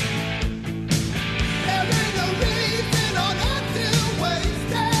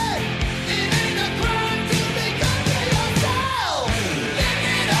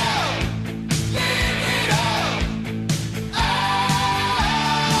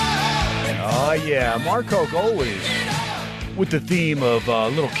 Yeah, Mark Hoke always with the theme of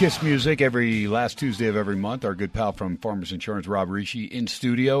little Kiss music every last Tuesday of every month. Our good pal from Farmers Insurance, Rob Rishi, in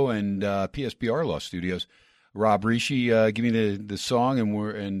studio, and PSBR Law Studios. Rob Rishi, give me the song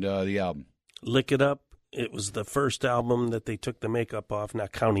and the album. Lick It Up. It was the first album that they took the makeup off,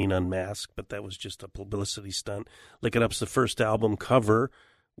 not counting Unmasked, but that was just a publicity stunt. Lick It Up's the first album cover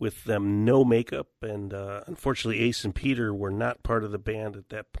with them no makeup, and unfortunately Ace and Peter were not part of the band at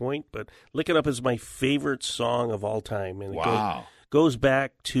that point, but Lick It Up is my favorite song of all time. And wow. It goes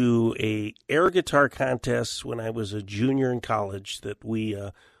back to a air guitar contest when I was a junior in college that we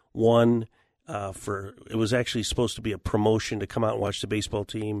won. It was actually supposed to be a promotion to come out and watch the baseball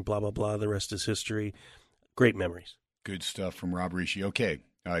team, blah, blah, blah. The rest is history. Great memories. Good stuff from Rob Rishi. Okay,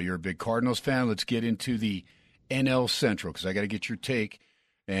 you're a big Cardinals fan. Let's get into the NL Central because I got to get your take.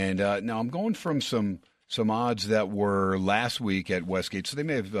 And now I'm going from some odds that were last week at Westgate, so they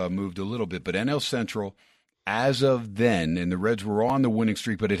may have moved a little bit. But NL Central, as of then, and the Reds were on the winning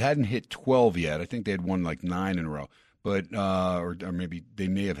streak, but it hadn't hit 12 yet. I think they had won like 9 in a row, but or maybe they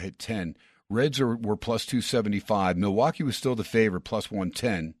may have hit 10. Reds were plus 275. Milwaukee was still the favorite, plus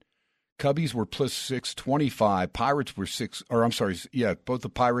 110. Cubbies were plus 625. Pirates were both the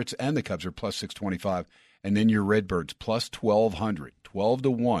Pirates and the Cubs are plus 625. And then your Redbirds plus 1,200,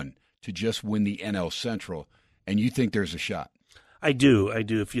 12-1 to just win the NL Central. And you think there's a shot? I do.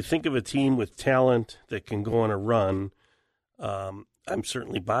 If you think of a team with talent that can go on a run, I'm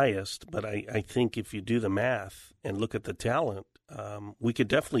certainly biased, but I think if you do the math and look at the talent, we could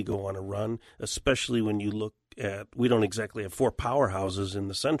definitely go on a run, especially when you look at, we don't exactly have 4 powerhouses in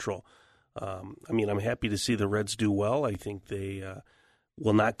the Central. I'm happy to see the Reds do well. I think they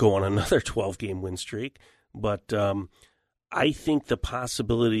will not go on another 12-game win streak, but I think the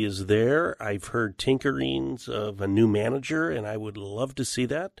possibility is there. I've heard tinkerings of a new manager, and I would love to see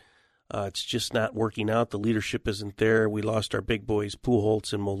that. It's just not working out. The leadership isn't there. We lost our big boys,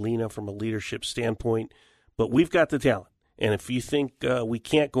 Pujols and Molina, from a leadership standpoint, but we've got the talent. And if you think we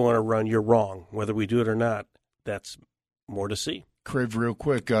can't go on a run, you're wrong. Whether we do it or not, that's more to see. Kriv, real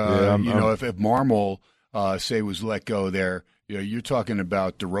quick, if Marmol, say, was let go there, you're talking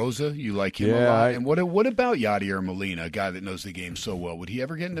about DeRosa. You like him a lot. And what about Yadier Molina, a guy that knows the game so well? Would he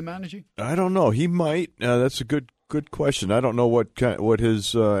ever get into managing? I don't know. He might. That's a good question. I don't know what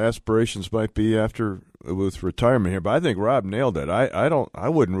his aspirations might be after with retirement here, but I think Rob nailed it. I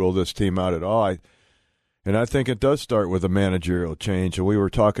wouldn't rule this team out at all. And I think it does start with a managerial change. And we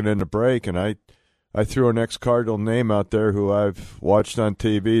were talking in the break, and I threw an ex-Cardinal name out there who I've watched on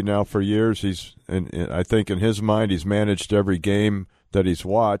TV now for years. I think in his mind he's managed every game that he's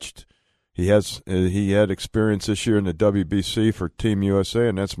watched. He had experience this year in the WBC for Team USA,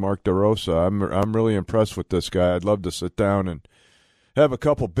 and that's Mark DeRosa. I'm really impressed with this guy. I'd love to sit down and have a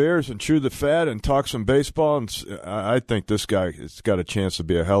couple beers and chew the fat and talk some baseball. And I think this guy has got a chance to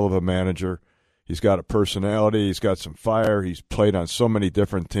be a hell of a manager. He's got a personality. He's got some fire. He's played on so many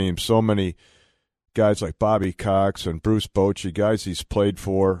different teams, so many guys like Bobby Cox and Bruce Bochy, guys he's played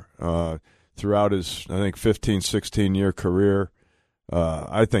for throughout his, I think, 15, 16-year career.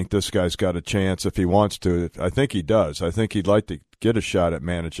 I think this guy's got a chance if he wants to. I think he does. I think he'd like to get a shot at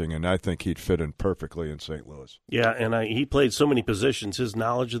managing, and I think he'd fit in perfectly in St. Louis. Yeah, and he played so many positions. His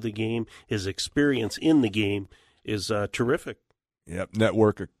knowledge of the game, his experience in the game is terrific. Yep,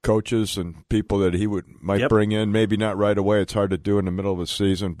 network of coaches and people that he might bring in. Maybe not right away. It's hard to do in the middle of the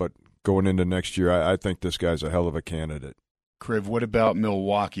season, but going into next year, I think this guy's a hell of a candidate. Kriv, what about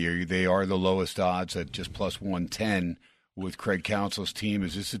Milwaukee? They are the lowest odds at just plus 110 with Craig Counsell's team.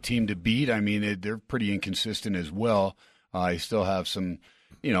 Is this a team to beat? I mean, they're pretty inconsistent as well. You still have some,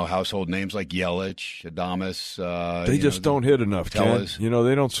 household names like Yelich, Adames. They just don't hit enough, Ken.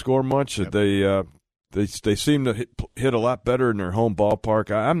 They don't score much. Yep. They seem to hit a lot better in their home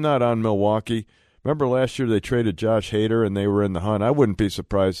ballpark. I'm not on Milwaukee. Remember last year they traded Josh Hader and they were in the hunt. I wouldn't be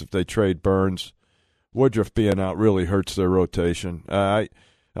surprised if they trade Burns. Woodruff being out really hurts their rotation. I'm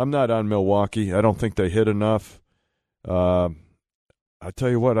not on Milwaukee. I don't think they hit enough. I tell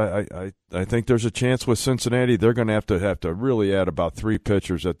you what, I think there's a chance with Cincinnati. They're going to have to really add about 3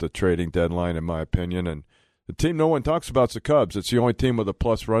 pitchers at the trading deadline, in my opinion. And the team no one talks about is the Cubs. It's the only team with a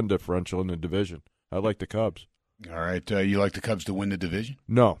plus run differential in the division. I like the Cubs. All right, you like the Cubs to win the division?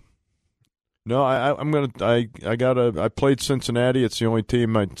 No, I played Cincinnati. It's the only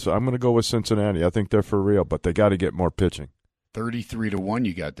team. So I'm gonna go with Cincinnati. I think they're for real, but they got to get more pitching. 33-1,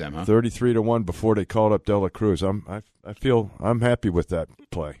 you got them, huh? 33-1 before they called up De La Cruz. I feel I'm happy with that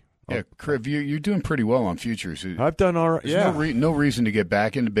play. Yeah, Kriv, you're doing pretty well on futures. I've done all right. There's no reason to get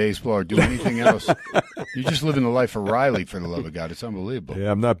back into baseball or do anything else. You're just living the life of Riley, for the love of God. It's unbelievable.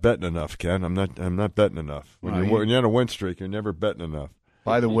 Yeah, I'm not betting enough, Ken. I'm not betting enough. When you're on a win streak, you're never betting enough.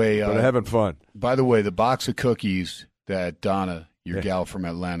 By the way, but having fun. By the way, the box of cookies that Donna, your gal from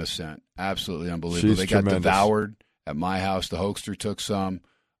Atlanta, sent, absolutely unbelievable. They got devoured at my house. The Hoaxster took some.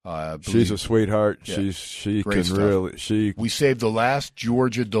 She's a sweetheart. Yeah. She Great can stuff. really. We saved the last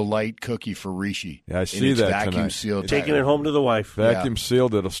Georgia Delight cookie for Rishi. Yeah, I see that vacuum tonight. sealed. Taking it home to the wife. Vacuum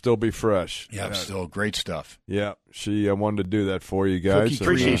sealed. It'll still be fresh. Yeah, still great stuff. Yeah, I wanted to do that for you guys.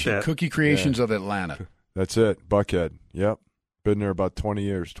 Cookie Creations of Atlanta. That's it. Buckhead. Yep. Been there about 20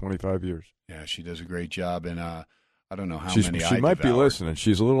 years, 25 years. Yeah, she does a great job, and I don't know how many She might be listening.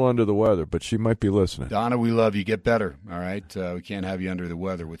 She's a little under the weather, but she might be listening. Donna, we love you. Get better, all right? We can't have you under the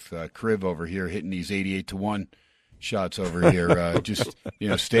weather with Kriv over here hitting these 88-1 shots over here. Just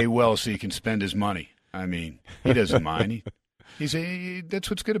stay well so you can spend his money. I mean, he doesn't mind. That's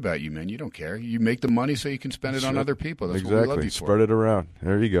what's good about you, man. You don't care. You make the money so you can spend it on other people. That's exactly. What we love you for. Spread it around.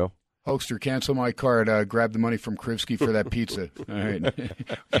 There you go. Hoaxster, cancel my card. Grab the money from Krivsky for that pizza. All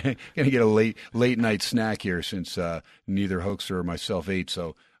right. Gonna get a late night snack here since neither Hoaxster or myself ate.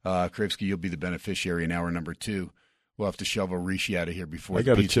 So, Krivsky, you'll be the beneficiary in hour number 2. We'll have to shovel Rishi out of here before I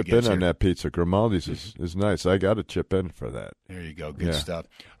the pizza gets here. I got to chip in on that pizza. Grimaldi's is nice. I got to chip in for that. There you go. Good stuff.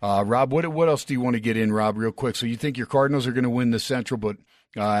 Rob, what else do you want to get in, Rob, real quick? So you think your Cardinals are going to win the Central, but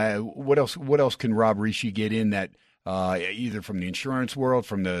what else can Rob Rishi get in that either from the insurance world,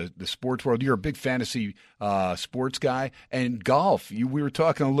 from the sports world? You're a big fantasy sports guy. And golf. We were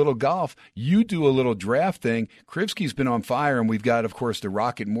talking a little golf. You do a little draft thing. Krivsky's been on fire, and we've got, of course, the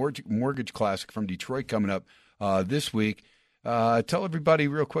Rocket Mortgage Classic from Detroit coming up this week. Tell everybody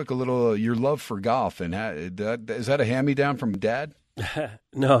real quick a little your love for golf. And is that a hand-me-down from Dad?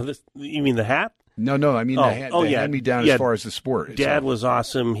 No, you mean the hat? No, I mean the hand-me-down as far as the sport. Dad was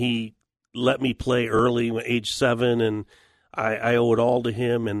awesome. He let me play early, age 7, and I owe it all to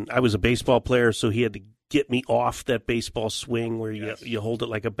him. And I was a baseball player, so he had to get me off that baseball swing where you hold it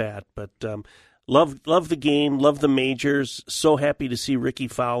like a bat. But love the game, love the majors. So happy to see Ricky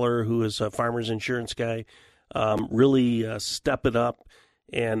Fowler, who is a Farmers Insurance guy, really step it up.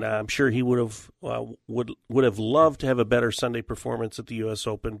 And I'm sure he would have loved to have a better Sunday performance at the U.S.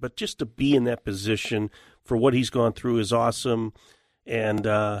 Open. But just to be in that position for what he's gone through is awesome.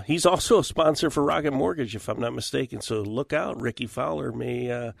 And he's also a sponsor for Rocket Mortgage, if I'm not mistaken. So look out, Ricky Fowler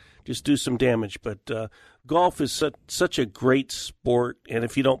may just do some damage. But golf is such a great sport, and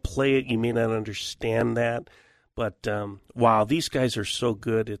if you don't play it, you may not understand that. But wow, these guys are so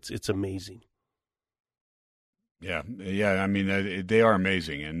good; it's amazing. Yeah. I mean, they are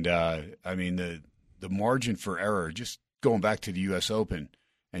amazing, and I mean the margin for error. Just going back to the U.S. Open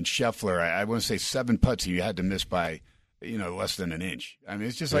and Scheffler, I want to say 7 putts he had to miss by less than an inch. I mean,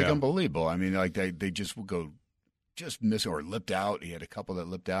 it's just unbelievable. I mean, like they just would go just miss or lipped out. He had a couple that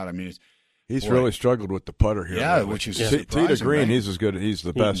lipped out. I mean, he's really struggled with the putter here. Yeah, which is tee to green. He's as good. He's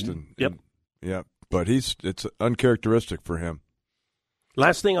the best. Yep. But it's uncharacteristic for him.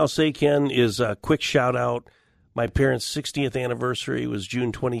 Last thing I'll say, Ken, is a quick shout out. My parents' 60th anniversary was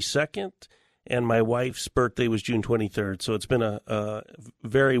June 22nd, and my wife's birthday was June 23rd. So it's been a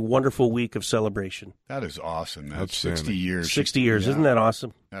very wonderful week of celebration. That is awesome. That's 60 years. 60 years. Isn't that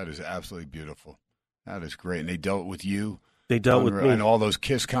awesome? That is absolutely beautiful. That is great. And they dealt with you. They dealt with me. And all those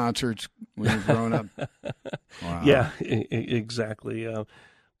KISS concerts when you were growing up. Wow. Yeah, exactly.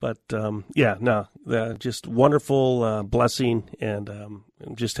 Just wonderful blessing, and I'm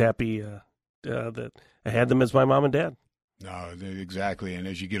just happy that I had them as my mom and dad. No, exactly. And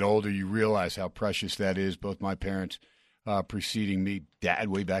as you get older, you realize how precious that is. Both my parents preceding me, Dad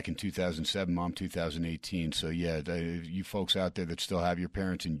way back in 2007, Mom 2018. So, yeah, you folks out there that still have your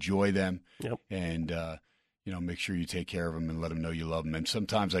parents, enjoy them. Yep. And, make sure you take care of them and let them know you love them. And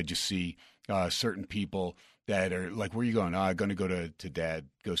sometimes I just see certain people that are like, where are you going? I'm going to go to Dad,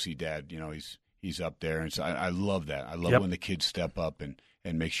 go see Dad. He's up there. And so I love that. I love when the kids step up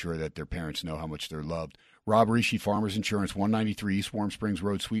and make sure that their parents know how much they're loved. Rob Rishi, Farmers Insurance, 193 East Warm Springs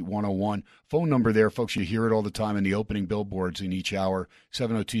Road, Suite 101. Phone number there, folks. You hear it all the time in the opening billboards in each hour.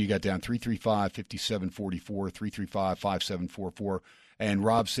 702, you got down 335-5744, 335-5744. And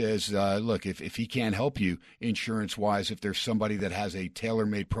Rob says, look, if he can't help you insurance-wise, if there's somebody that has a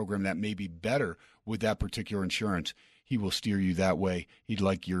tailor-made program that may be better with that particular insurance, he will steer you that way. He'd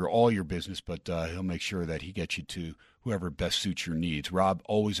like all your business, but he'll make sure that he gets you to whoever best suits your needs. Rob,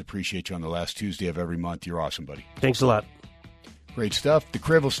 always appreciate you on the last Tuesday of every month. You're awesome, buddy. Thanks a lot. Great stuff. The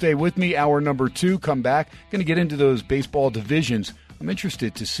Kriv will stay with me. Hour number 2, come back. Going to get into those baseball divisions I'm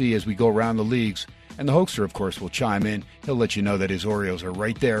interested to see as we go around the leagues, and the Hoaxer, of course, will chime in. He'll let you know that his Orioles are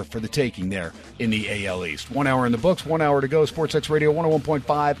right there for the taking there in the AL East. 1 hour in the books, 1 hour to go. SportsX Radio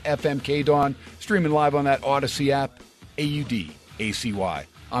 101.5 FM KDAWN, streaming live on that Odyssey app, AUDACY.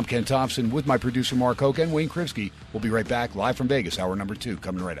 I'm Ken Thompson with my producer Mark Hoke and Wayne Krivsky. We'll be right back live from Vegas, hour number 2,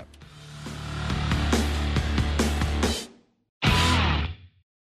 coming right up.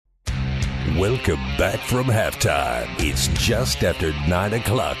 Welcome back from halftime. It's just after 9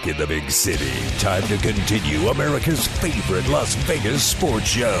 o'clock in the big city. Time to continue America's favorite Las Vegas sports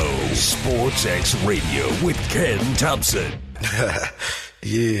show, SportsX Radio with Ken Thompson.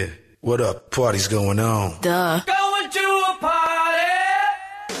 Yeah, what up? Party's going on. Duh. Going to a party!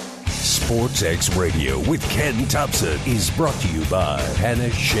 SportsX Radio with Ken Thompson is brought to you by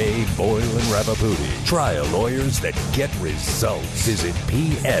Hannah, Shea, Boyle, and Ravaputi. Trial lawyers that get results. Visit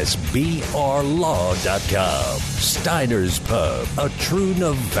PSBRlaw.com. Steiner's Pub, a true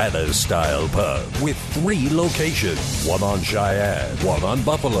Nevada-style pub with 3 locations. One on Cheyenne, one on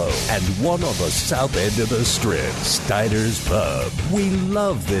Buffalo, and one on the south end of the Strip. Steiner's Pub. We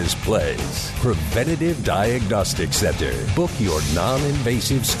love this place. Preventative Diagnostic Center. Book your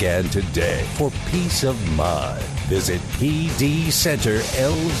non-invasive scan today for peace of mind. Visit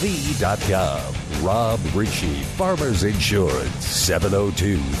pdcenterlv.com. Rob Ritchie, Farmers Insurance,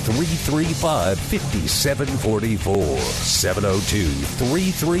 702-335-5744.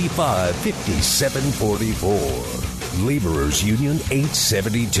 702-335-5744. Laborers Union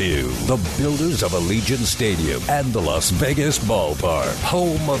 872, the builders of Allegiant Stadium and the Las Vegas Ballpark,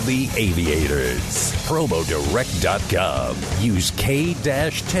 home of the Aviators. Promodirect.com. Use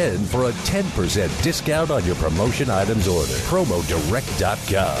K-10 for a 10% discount on your promotion items order.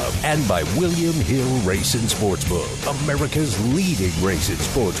 Promodirect.com. And by William Hill Racing Sportsbook, America's leading racing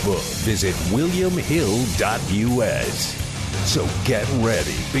sportsbook. Visit WilliamHill.us. So get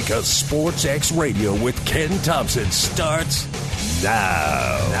ready, because SportsX Radio with Ken Thompson starts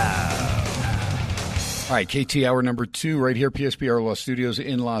now. All right, KT hour number 2 right here, PSBR Law Studios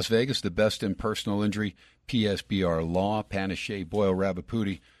in Las Vegas, the best in personal injury, PSBR Law, Panache, Boyle,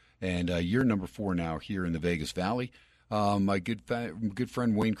 Ravaputi, and year number 4 now here in the Vegas Valley. My good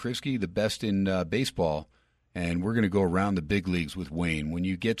friend Wayne Krivsky, the best in baseball, and we're going to go around the big leagues with Wayne. When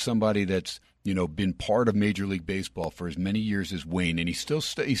you get somebody that's been part of Major League Baseball for as many years as Wayne, and he still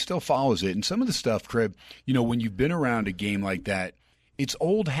follows it. And some of the stuff, Kriv, when you've been around a game like that, it's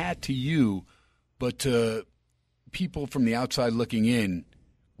old hat to you, but to people from the outside looking in,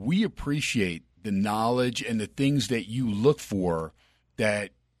 we appreciate the knowledge and the things that you look for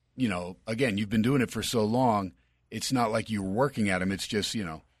that, again, you've been doing it for so long, it's not like you're working at them. It's just,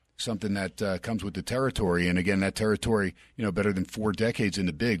 something that comes with the territory. And again, that territory, better than 4 decades in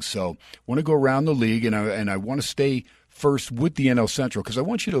the bigs. So I want to go around the league, and I want to stay first with the NL Central, because I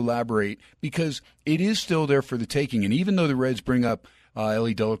want you to elaborate, because it is still there for the taking. And even though the Reds bring up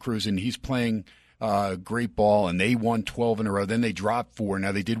Ellie De La Cruz, and he's playing great ball, and they won 12 in a row, then they dropped 4.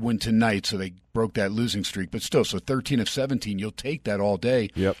 Now they did win tonight, so they broke that losing streak. But still, so 13 of 17, you'll take that all day.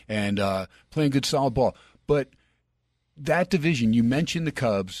 Yep. And playing good, solid ball. But that division, you mentioned the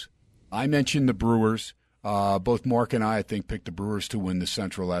Cubs. I mentioned the Brewers. Both Mark and I think, picked the Brewers to win the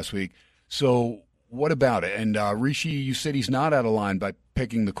Central last week. So what about it? And Rishi, you said he's not out of line by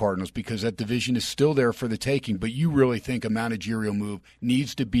picking the Cardinals, because that division is still there for the taking. But you really think a managerial move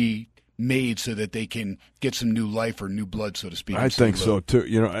needs to be made so that they can get some new life or new blood, so to speak. I think so,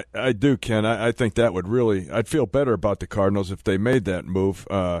 too. I do, Ken. I think that would really – I'd feel better about the Cardinals if they made that move.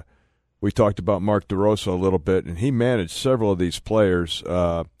 We talked about Mark DeRosa a little bit, and he managed several of these players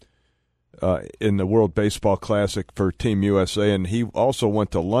in the World Baseball Classic for Team USA, and he also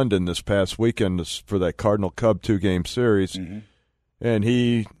went to London this past weekend for that Cardinal-Cub 2-game series. Mm-hmm. And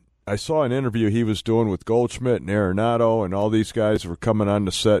I saw an interview he was doing with Goldschmidt and Arenado, and all these guys were coming on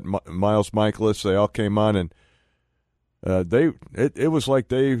the set. Miles Michaelis, they all came on, and it was like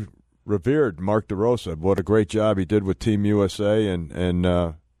they revered Mark DeRosa. What a great job he did with Team USA, and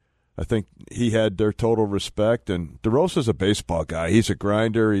I think he had their total respect. And DeRosa's a baseball guy. He's a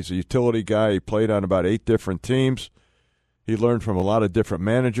grinder. He's a utility guy. He played on about 8 different teams. He learned from a lot of different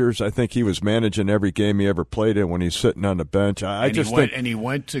managers. I think he was managing every game he ever played in when he's sitting on the bench. And he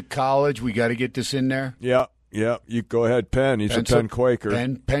went to college. We got to get this in there. Yeah. You go ahead, Penn. He's a Penn Quaker.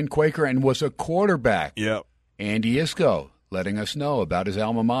 Penn Quaker, and was a quarterback. Yeah. Andy Isco letting us know about his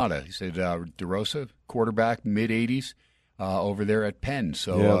alma mater. He said DeRosa, quarterback, mid-'80s. Over there at Penn.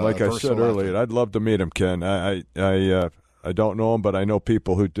 So yeah, like I said earlier, I'd love to meet him, Ken. I don't know him, but I know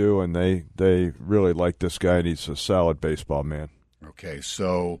people who do, and they really like this guy, and he's a solid baseball man. Okay,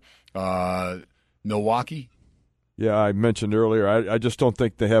 so Milwaukee? Yeah, I mentioned earlier, I just don't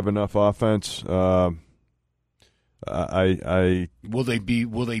think they have enough offense. Will they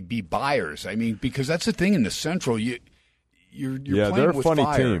be buyers? I mean, because that's the thing in the Central. You're playing they're a with funny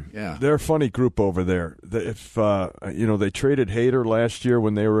fire. team. Yeah, they're a funny group over there. If they traded Hader last year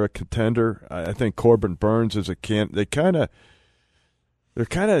when they were a contender. I think Corbin Burns is a They're kind of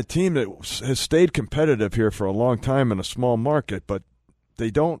a team that has stayed competitive here for a long time in a small market, but they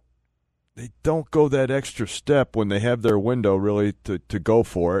don't go that extra step when they have their window really to go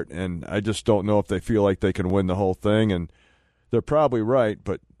for it. And I just don't know if they feel like they can win the whole thing. And they're probably right,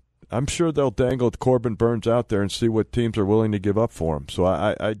 but I'm sure they'll dangle Corbin Burns out there and see what teams are willing to give up for him. So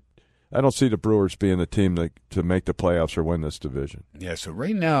I don't see the Brewers being the team to make the playoffs or win this division. Yeah, so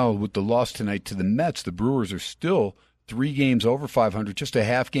right now with the loss tonight to the Mets, the Brewers are still 3 games over 500, just a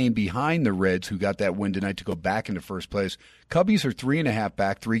half game behind the Reds, who got that win tonight to go back into first place. Cubbies are 3.5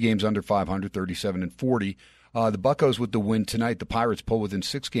 back, 3 games under 500, 37-40. The Buccos with the win tonight. The Pirates pull within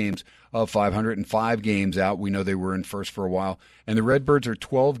 6 games of 500 and 5 games out. We know they were in first for a while. And the Redbirds are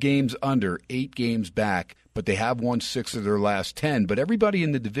 12 games under, 8 games back, but they have won 6 of their last 10. But everybody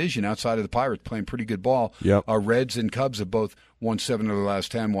in the division outside of the Pirates playing pretty good ball. Yep. Reds and Cubs have both won 7 of their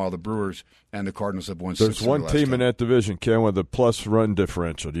last 10, while the Brewers and the Cardinals have won 6 There's of their one last team 10. in that division, Ken, with a plus run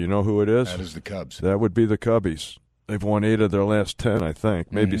differential. Do you know who it is? That is the Cubs. That would be the Cubbies. They've won 8 of their last 10, I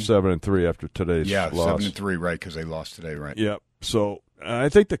think. Maybe 7-3 after today's loss. 7-3, right, because they lost today, right? Yep. So I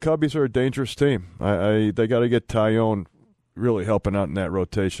think the Cubbies are a dangerous team. They got to get Tyone really helping out in that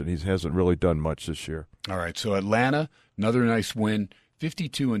rotation. He hasn't really done much this year. All right, so Atlanta, another nice win,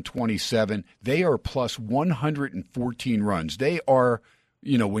 52-27. They are plus 114 runs. They are,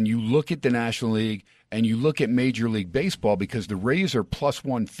 when you look at the National League and you look at Major League Baseball, because the Rays are plus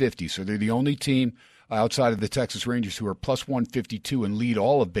 150, so they're the only team outside of the Texas Rangers who are plus 152 and lead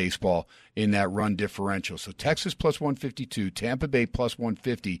all of baseball in that run differential. So Texas plus 152, Tampa Bay plus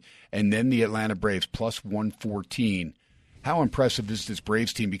 150, and then the Atlanta Braves plus 114. How impressive is this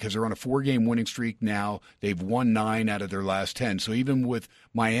Braves team? Because they're on a 4-game winning streak now. They've won 9 out of their last 10. So even with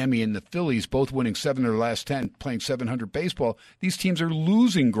Miami and the Phillies both winning 7 of their last 10, playing 700 baseball, these teams are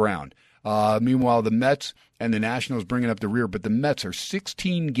losing ground. Meanwhile, the Mets and the Nationals bringing up the rear, but the Mets are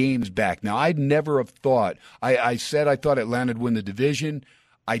 16 games back. Now, I'd never have thought, I said I thought Atlanta would win the division.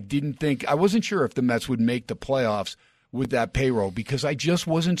 I wasn't sure if the Mets would make the playoffs with that payroll, because I just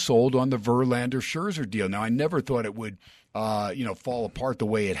wasn't sold on the Verlander-Scherzer deal. Now, I never thought it would, fall apart the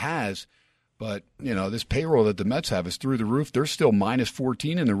way it has. But, this payroll that the Mets have is through the roof. They're still minus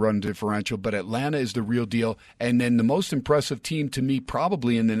 14 in the run differential, but Atlanta is the real deal. And then the most impressive team to me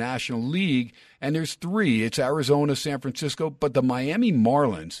probably in the National League, and there's 3. It's Arizona, San Francisco, but the Miami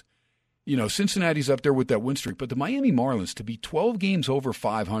Marlins. Cincinnati's up there with that win streak, but the Miami Marlins to be 12 games over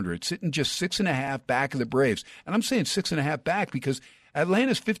 500, sitting just 6.5 back of the Braves. And I'm saying 6.5 back because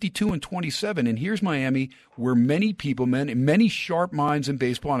Atlanta's 52-27, and here's Miami, where many people, many sharp minds in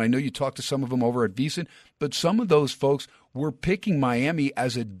baseball, and I know you talked to some of them over at VSiN, but some of those folks were picking Miami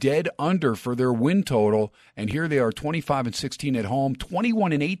as a dead under for their win total, and here they are, 25-16 at home,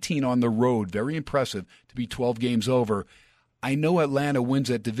 21-18 on the road. Very impressive to be 12 games over. I know Atlanta wins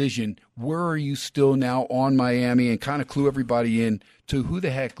that division. Where are you still now on Miami? And kind of clue everybody in to who the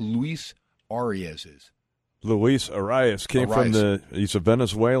heck Luis Arias is. Luis Arias came from he's a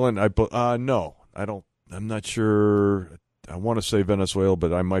Venezuelan. No, I don't. I'm not sure. I want to say Venezuela,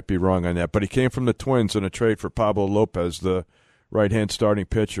 but I might be wrong on that. But he came from the Twins in a trade for Pablo Lopez, the right-hand starting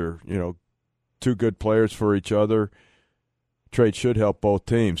pitcher. 2 good players for each other. Trade should help both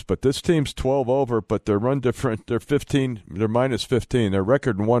teams. But this team's 12 over, but their run different. They're 15. They're minus 15. Their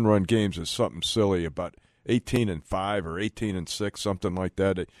record in 1-run games is something silly, about 18-5 or 18-6, something like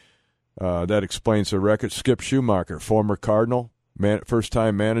that. That explains the record. Skip Schumacher, former Cardinal,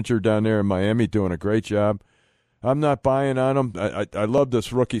 first-time manager down there in Miami, doing a great job. I'm not buying on him. I love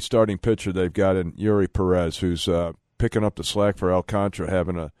this rookie starting pitcher they've got in Yuri Perez, who's picking up the slack for Alcantara,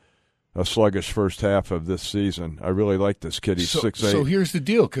 having a sluggish first half of this season. I really like this kid. He's 6'8". So here's the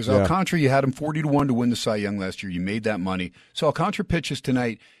deal, because Alcantara, you had him 40-1 to win the Cy Young last year. You made that money. So Alcantara pitches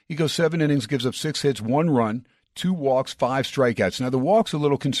tonight. He goes 7 innings, gives up 6 hits, 1 run, 2 walks, 5 strikeouts. Now, the walk's a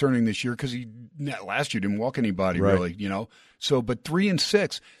little concerning this year because he last year didn't walk anybody, really, So, but 3 and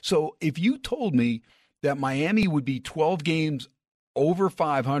 6. So if you told me that Miami would be 12 games over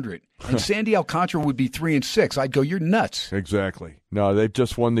 500 and Sandy Alcantara would be 3 and 6, I'd go, you're nuts. Exactly. No, they've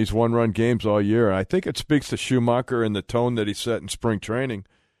just won these 1-run games all year. I think it speaks to Schumacher and the tone that he set in spring training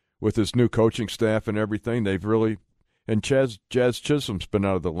with his new coaching staff and everything. They've really – and Jazz Chisholm's been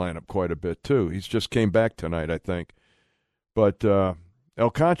out of the lineup quite a bit too. He's just came back tonight, I think. But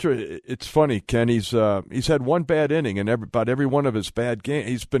Alcantara, it's funny, Ken. He's had one bad inning in about every one of his bad games.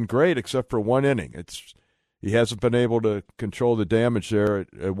 He's been great except for one inning. He hasn't been able to control the damage there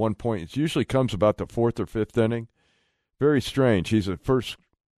at one point. It usually comes about the fourth or fifth inning. Very strange. He's a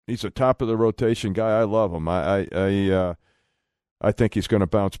top of the rotation guy. I love him. I think he's going to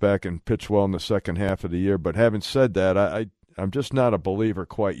bounce back and pitch well in the second half of the year. But having said that, I'm just not a believer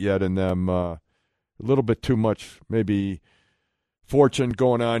quite yet in them. A little bit too much maybe fortune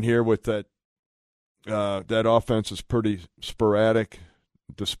going on here with that. That offense is pretty sporadic,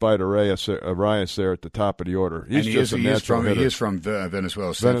 despite Arias there at the top of the order. He's just a natural hitter. He is from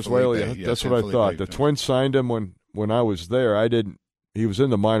Venezuela. Venezuela, that's what I thought. The Twins signed him when I was there. He was in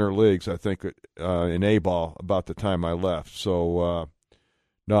the minor leagues, I think, in A-ball about the time I left. So,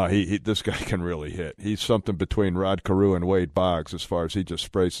 no, this guy can really hit. He's something between Rod Carew and Wade Boggs as far as he just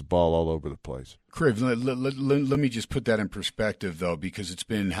sprays the ball all over the place. Kriv, let me just put that in perspective, though, because it's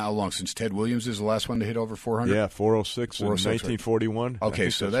been how long since Ted Williams is the last one to hit over 400? Yeah, 406 in 1941. Right? Okay,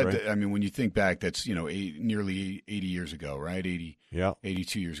 so that right. I mean, when you think back, that's nearly 80 years ago, right?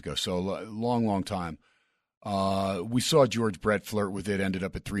 82 years ago. So a long time. We saw George Brett flirt with it, ended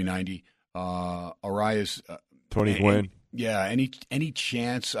up at 390. Arias, Tony Gwynn. Yeah, any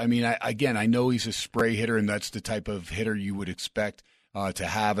chance? I mean, I know he's a spray hitter, and that's the type of hitter you would expect to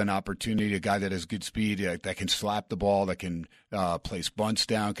have an opportunity. A guy that has good speed, that can slap the ball, that can place bunts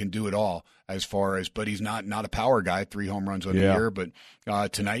down, can do it all. But he's not a power guy. 3 home runs on the year, but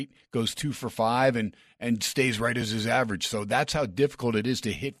tonight goes 2 for 5 and stays right as his average. So that's how difficult it is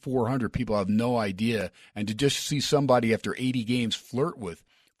to hit 400. People have no idea, and to just see somebody after 80 games flirt with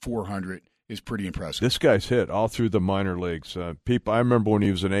 400 is pretty impressive. This guy's hit all through the minor leagues. I remember when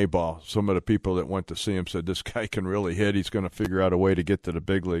he was in A-ball, some of the people that went to see him said, this guy can really hit. He's going to figure out a way to get to the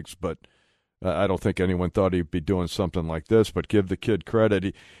big leagues. But I don't think anyone thought he'd be doing something like this. But give the kid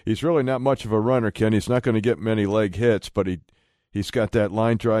credit. He's really not much of a runner, Ken. He's not going to get many leg hits, but he's got that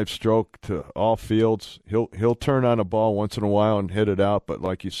line drive stroke to all fields. He'll turn on a ball once in a while and hit it out. But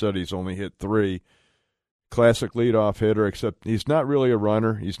like you said, he's only hit 3. Classic leadoff hitter, except he's not really a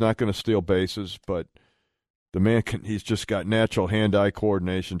runner. He's not going to steal bases, but the man he's just got natural hand-eye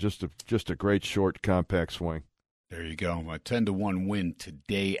coordination, just a great short, compact swing. There you go. A 10-1 win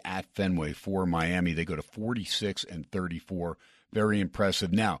today at Fenway for Miami. They go to 46-34. Very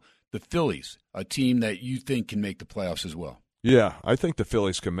impressive. Now, the Phillies, a team that you think can make the playoffs as well. Yeah, I think the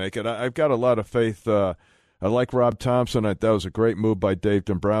Phillies can make it. I've got a lot of faith. I like Rob Thompson. That was a great move by Dave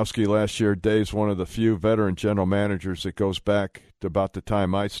Dombrowski last year. Dave's one of the few veteran general managers that goes back to about the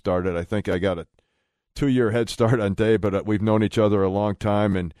time I started. I think I got a 2-year head start on Dave, but we've known each other a long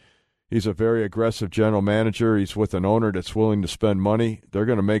time, and he's a very aggressive general manager. He's with an owner that's willing to spend money. They're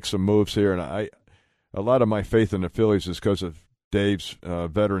going to make some moves here, and a lot of my faith in the Phillies is because of Dave's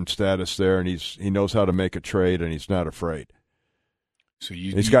veteran status there, and he knows how to make a trade, and he's not afraid. So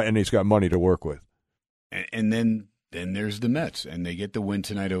he's got money to work with. And then there's the Mets, and they get the win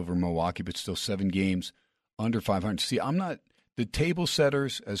tonight over Milwaukee, but still 7 games under 500. See, I'm not the table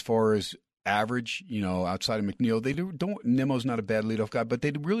setters as far as average, outside of McNeil. They don't. Nimmo's not a bad leadoff guy, but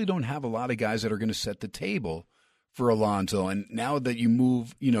they really don't have a lot of guys that are going to set the table for Alonso. And now that you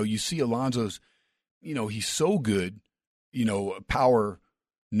move, you see Alonso's, he's so good, power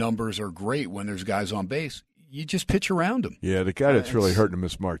numbers are great when there's guys on base. You just pitch around him. Yeah, the guy that's really hurting him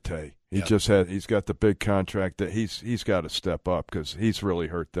is Marte. He's got the big contract that he's got to step up because he's really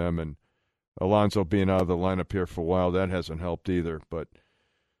hurt them. And Alonso being out of the lineup here for a while, that hasn't helped either. But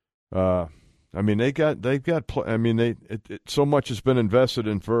so much has been invested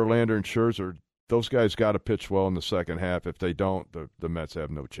in Verlander and Scherzer. Those guys got to pitch well in the second half. If they don't, the Mets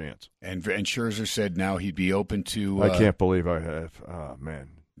have no chance. And Scherzer said now he'd be open to. I can't believe I have. Oh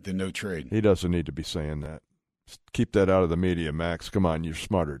man, the no trade. He doesn't need to be saying that. Keep that out of the media, Max. Come on, you're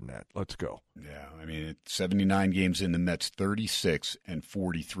smarter than that. Let's go. Yeah, I mean, 79 games in, the Mets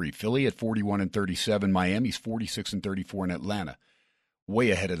 36-43. Philly at 41-37. Miami's 46-34 in Atlanta.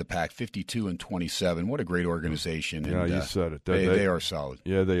 Way ahead of the pack, 52-27. What a great organization. Yeah, you said it. They are solid.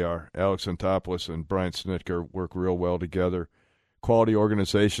 Yeah, they are. Alex Anthopoulos and Brian Snitker work real well together. Quality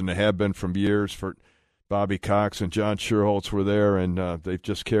organization. They have been from years. For Bobby Cox and John Schuerholz were there, and they've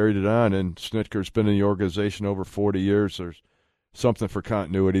just carried it on. And Snitker's been in the organization over 40 years. There's something for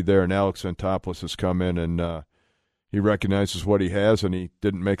continuity there. And Alex Anthopoulos has come in, and he recognizes what he has, and he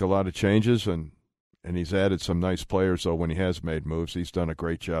didn't make a lot of changes, and he's added some nice players, though, when he has made moves. He's done a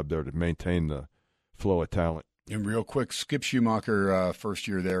great job there to maintain the flow of talent. And real quick, Skip Schumacher, first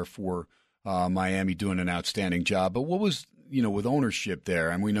year there for Miami, doing an outstanding job. But what was with ownership there,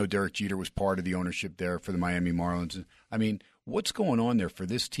 and we know Derek Jeter was part of the ownership there for the Miami Marlins. I mean, what's going on there for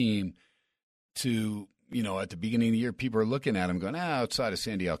this team to, at the beginning of the year, people are looking at them going, outside of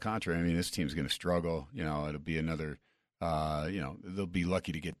Sandy Alcantara, I mean, this team's going to struggle. It'll be another, they'll be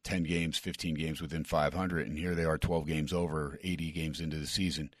lucky to get 10 games, 15 games within 500, and here they are 12 games over, 80 games into the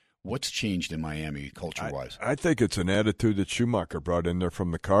season. What's changed in Miami culture-wise? I think it's an attitude that Schumacher brought in there from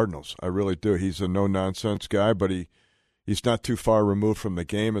the Cardinals. I really do. He's a no-nonsense guy, but he's not too far removed from the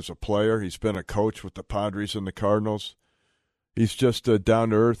game as a player. He's been a coach with the Padres and the Cardinals. He's just a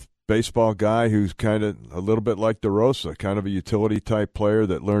down-to-earth baseball guy who's kind of a little bit like DeRosa, kind of a utility-type player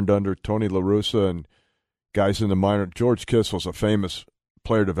that learned under Tony La Russa and guys in the minor. George Kissel's a famous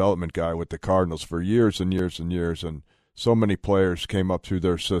player development guy with the Cardinals for years and years and years, and so many players came up through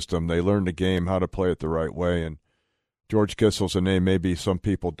their system. They learned the game, how to play it the right way. And George Kissel's a name maybe some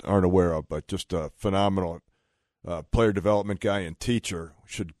people aren't aware of, but just a phenomenal player development guy and teacher,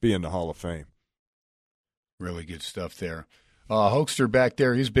 should be in the Hall of Fame. Really good stuff there. Hoekster back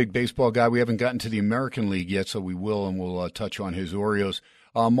there, he's a big baseball guy. We haven't gotten to the American League yet, so we will, and we'll touch on his Orioles.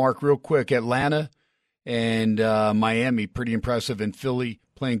 Mark, real quick, Atlanta and Miami, pretty impressive, and Philly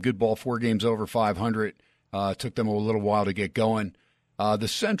playing good ball, 4 games over 500. Took them a little while to get going. The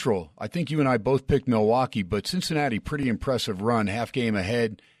Central, I think you and I both picked Milwaukee, but Cincinnati, pretty impressive run, half game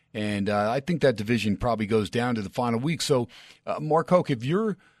ahead, and I think that division probably goes down to the final week. So, Mark Hoke, if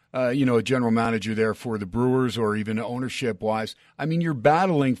you're a general manager there for the Brewers or even ownership-wise, I mean, you're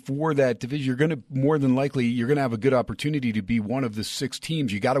battling for that division. You're going to, more than likely, you're going to have a good opportunity to be one of the 6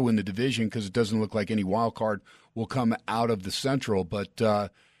 teams. You got to win the division because it doesn't look like any wild card will come out of the Central. But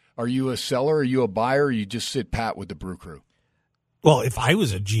are you a seller? Are you a buyer? Or you just sit pat with the Brew Crew? Well, if I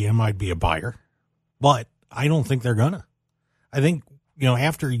was a GM, I'd be a buyer, but I don't think they're gonna. I think,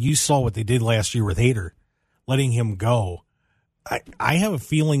 after you saw what they did last year with Hader, letting him go, I have a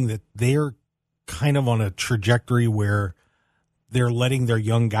feeling that they're kind of on a trajectory where they're letting their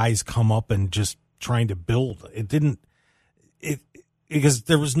young guys come up and just trying to build. Because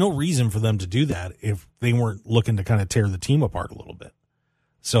there was no reason for them to do that if they weren't looking to kind of tear the team apart a little bit.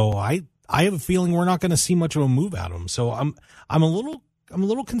 So I have a feeling we're not going to see much of a move out of them. So I'm a little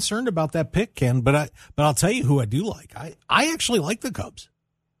concerned about that pick, Ken. But I'll tell you who I do like. I actually like the Cubs.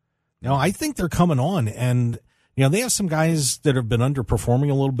 I think they're coming on, and they have some guys that have been underperforming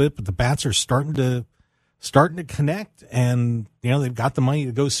a little bit, but the bats are starting to connect, and they've got the money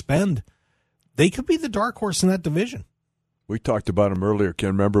to go spend. They could be the dark horse in that division. We talked about them earlier, Ken.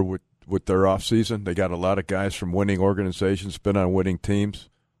 Remember with their offseason, they got a lot of guys from winning organizations, been on winning teams.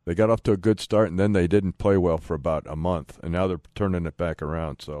 They got off to a good start, and then they didn't play well for about a month, and now they're turning it back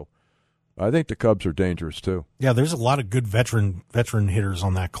around. So I think the Cubs are dangerous too. Yeah, there's a lot of good veteran hitters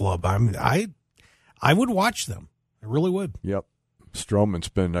on that club. I would watch them. I really would. Yep. Stroman's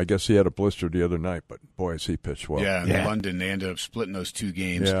been, I guess he had a blister the other night, but boy, has he pitched well. Yeah, in London, they ended up splitting those 2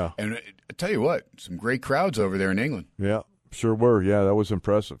 games. Yeah. And I tell you what, some great crowds over there in England. Yeah, sure were. Yeah, that was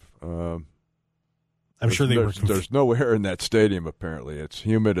impressive. I'm sure there's no air in that stadium, apparently. It's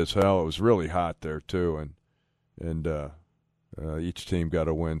humid as hell. It was really hot there, too, and each team got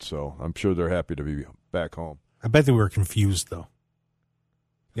a win, so I'm sure they're happy to be back home. I bet they were confused, though,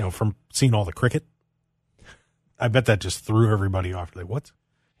 from seeing all the cricket. I bet that just threw everybody off. Like, what?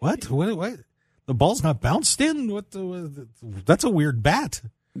 The ball's not bounced in? That's a weird bat.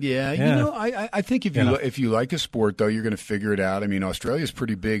 Yeah, I think if you like a sport, though, you're going to figure it out. I mean, Australia's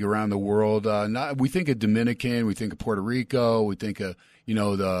pretty big around the world. We think of Dominican, we think of Puerto Rico, we think of a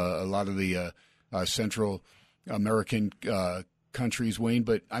lot of the Central American countries, Wayne.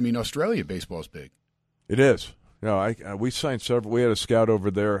 But I mean, Australia baseball is big. It is. We signed several. We had a scout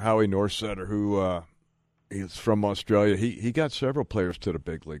over there, Howie Norsetter, who is from Australia. He got several players to the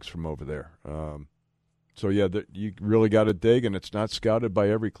big leagues from over there. So, you really got to dig, and it's not scouted by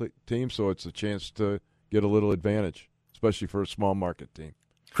every team, so it's a chance to get a little advantage, especially for a small market team.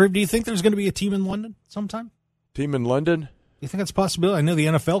 Kriv, do you think there's going to be a team in London sometime? Team in London? You think that's a possibility? I know the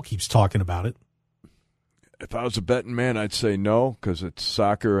NFL keeps talking about it. If I was a betting man, I'd say no, because it's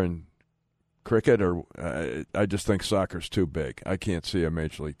soccer and cricket, or I just think soccer's too big. I can't see a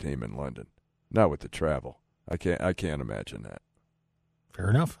major league team in London, not with the travel. I can't imagine that. Fair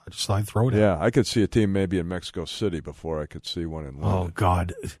enough. I just thought I'd throw it in. Yeah, I could see a team maybe in Mexico City before I could see one in London. Oh,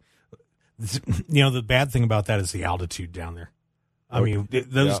 God. The bad thing about that is the altitude down there. I mean,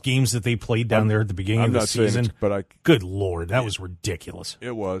 those games that they played down there at the beginning of the season, good Lord, that was ridiculous.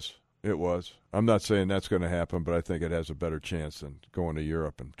 It was. I'm not saying that's going to happen, but I think it has a better chance than going to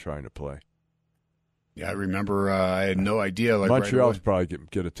Europe and trying to play. Yeah, I remember I had no idea. Montreal's probably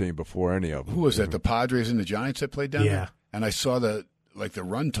get a team before any of them. Who was that, the Padres and the Giants that played down there? And I saw the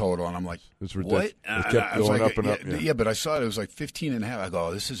run total, and I'm like, it's what? It kept going up and up. Yeah, but I saw it was like 15.5. I go,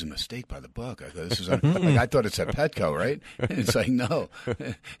 oh, this is a mistake by the book. I go, this is I thought it's at Petco, right? And it's like, no,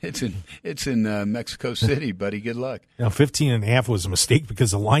 it's in Mexico City, buddy. Good luck. Now, 15.5 was a mistake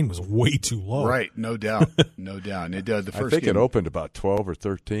because the line was way too low. Right, no doubt, no doubt. And the first I think game, it opened about 12 or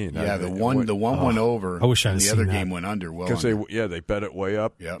 13. Yeah, the one went over. I wish I'd and the seen other that. game went under. Well, because they bet it way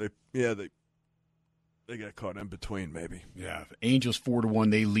up. Yeah, They got caught in between, maybe. Yeah. Angels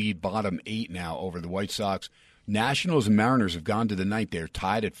 4-1. They lead bottom 8 now over the White Sox. Nationals and Mariners have gone to the ninth. They're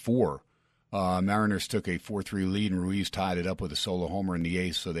tied at 4. Mariners took a 4-3 lead, and Ruiz tied it up with a solo homer in the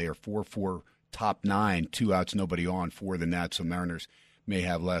eighth. So they are 4-4, top 9, 2 outs, nobody on for the Nats. So Mariners may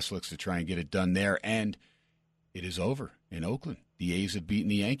have last looks to try and get it done there. And it is over in Oakland. The A's have beaten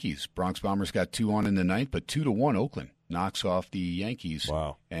the Yankees. Bronx Bombers got 2 on in the ninth, but 2-1 Oakland knocks off the Yankees.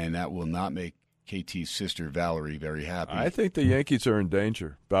 Wow. And that will not make KT's sister Valerie very happy. I think the Yankees are in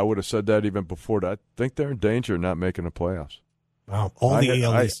danger. But I would have said that even before that. I think they're in danger of not making the playoffs. Wow.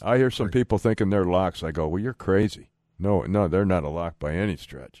 I hear some people thinking they're locks. I go, well, you're crazy. No, they're not a lock by any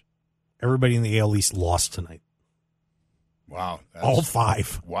stretch. Everybody in the AL East lost tonight. Wow. All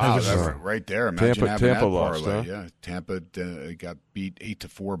 5. Wow, that's right there. Imagine having Tampa that lost, parlay. huh? Yeah, Tampa got beat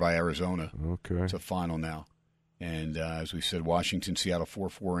 8-4 by Arizona. Okay. It's a final now. And as we said, Washington, Seattle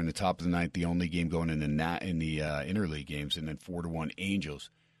 4-4 in the top of the ninth, the only game going in the interleague games, and then 4-1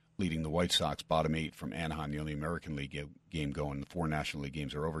 Angels leading the White Sox, bottom 8 from Anaheim, the only American League game going. The 4 National League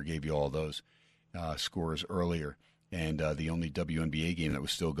games are over. Gave you all those scores earlier. And the only WNBA game that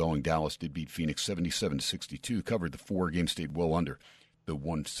was still going, Dallas did beat Phoenix 77-62, covered the 4 games, stayed well under the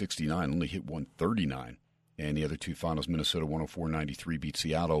 169, only hit 139. And the other 2 finals, Minnesota 104-93 beat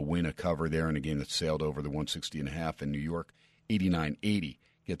Seattle, win a cover there in a game that sailed over the 160.5. And New York 89-80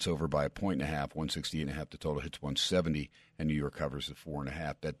 gets over by 1.5, 168.5 the total, hits 170, and New York covers the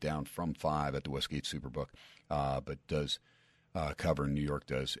 4.5. Bet down from 5 at the Westgate Superbook, but does cover, New York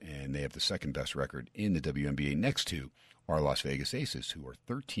does, and they have the second best record in the WNBA. Next to are Las Vegas Aces, who are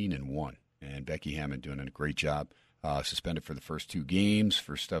 13-1, and Becky Hammond doing a great job. Suspended for the first 2 games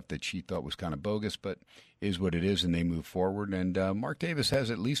for stuff that she thought was kind of bogus, but is what it is, and they move forward. And Mark Davis has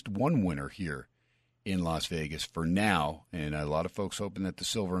at least one winner here in Las Vegas for now, and a lot of folks hoping that the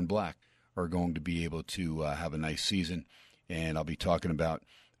Silver and Black are going to be able to have a nice season. And I'll be talking about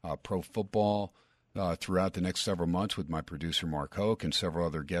pro football throughout the next several months with my producer Mark Hoke and several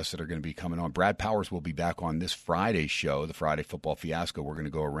other guests that are going to be coming on. Brad Powers will be back on this Friday's show, the Friday Football Fiasco. We're going to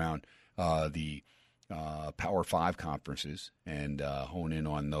go around the Power 5 conferences and hone in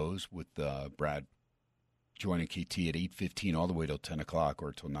on those with Brad joining KT at 8:15 all the way till 10 o'clock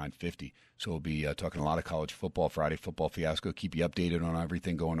or till 9:50. So we'll be talking a lot of college football, Friday Football Fiasco, keep you updated on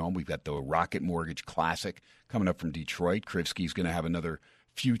everything going on. We've got the Rocket Mortgage Classic coming up from Detroit. Krivsky's going to have another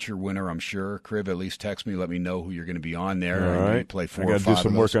future winner, I'm sure. Kriv, at least text me, let me know who you're going to be on there. All right. Play 4 I or 5 got to do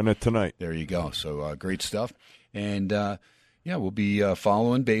some work on it tonight. There you go. So great stuff. And we'll be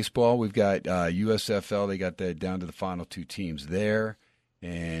following baseball. We've got USFL. They got that down to the final 2 teams there.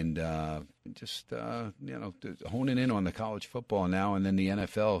 And just honing in on the college football now and then the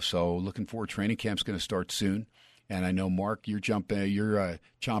NFL. So looking forward. Training camp's going to start soon. And I know, Mark, you're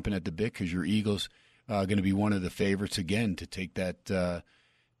chomping at the bit because your Eagles going to be one of the favorites again to take that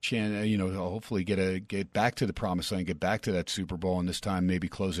hopefully get back to the promised land, get back to that Super Bowl, and this time maybe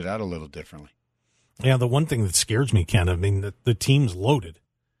close it out a little differently. Yeah, the one thing that scares me, Ken, I mean, the team's loaded.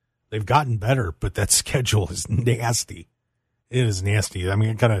 They've gotten better, but that schedule is nasty. It is nasty. I mean,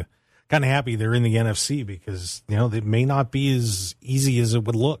 I'm kind of happy they're in the NFC because, they may not be as easy as it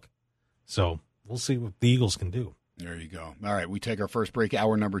would look. So we'll see what the Eagles can do. There you go. All right, we take our first break,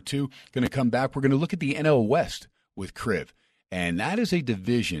 hour number 2. Going to come back. We're going to look at the NL West with Kriv. And that is a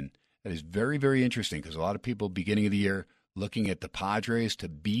division that is very, very interesting because a lot of people, beginning of the year, looking at the Padres to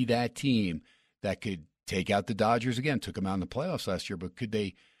be that team that could take out the Dodgers again. Took them out in the playoffs last year, but could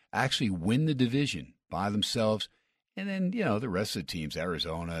they actually win the division by themselves? And then, the rest of the teams,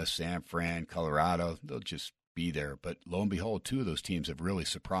 Arizona, San Fran, Colorado, they'll just be there. But lo and behold, 2 of those teams have really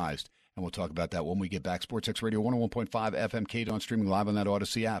surprised. And we'll talk about that when we get back. Sportsx Radio 101.5 FM, KDON, streaming live on that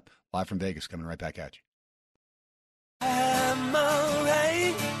Odyssey app. Live from Vegas, coming right back at you. I'm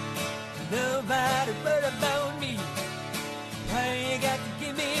alright, nobody but about me. Why you got to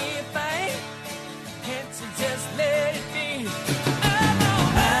give me a fight? Can't you just let it be?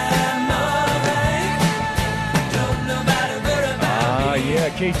 I'm alright, don't nobody but about me. Yeah,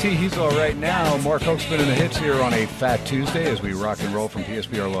 KT, he's all right now. Mark Hoke's been in the hits here on a Fat Tuesday as we rock and roll from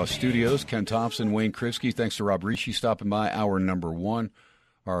PSBR Law Studios. Ken Thompson, Wayne Krivsky, thanks to Rob Ricci stopping by, hour number 1.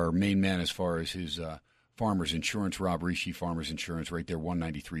 Our main man as far as his Farmers Insurance, Rob Rishi, Farmers Insurance, right there,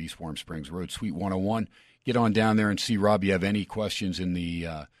 193 East Warm Springs Road, Suite 101. Get on down there and see Rob. You have any questions in the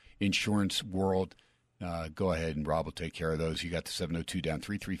insurance world, go ahead, and Rob will take care of those. You got the 702 down,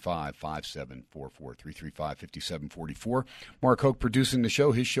 335-5744, 335-5744. Mark Hoke producing the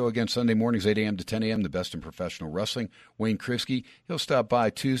show. His show again Sunday mornings, 8 a.m. to 10 a.m., the best in professional wrestling. Wayne Krivsky, he'll stop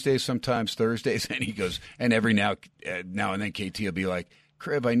by Tuesdays, sometimes Thursdays, and he goes, and every now and then KT will be like,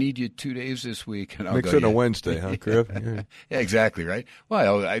 Kriv, I need you 2 days this week. And I'll Mix go, it a Wednesday, huh, Kriv? Yeah, exactly, right?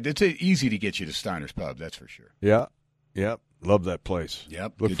 Well, it's easy to get you to Steiner's Pub, that's for sure. Yeah, yep. Love that place.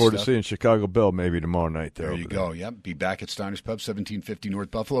 Yep. Look forward to seeing Chicago Bill maybe tomorrow night. There you go. Yep. Be back at Steiner's Pub, 1750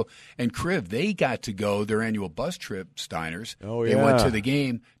 North Buffalo. And Kriv, they got to go their annual bus trip, Steiner's. Oh, yeah. They went to the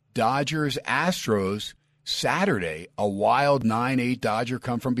game, Dodgers-Astros, Saturday, a wild 9-8 Dodger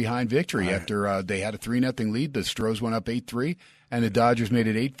come from behind victory after they had a 3-0 lead. The Stros went up 8-3, and the Dodgers made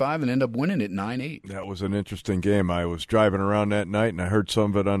it 8-5 and ended up winning it 9-8. That was an interesting game. I was driving around that night, and I heard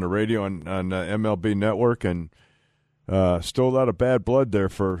some of it on the radio on MLB Network, and still a lot of bad blood there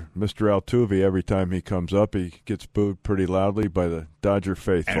for Mr. Altuve. Every time he comes up, he gets booed pretty loudly by the Dodger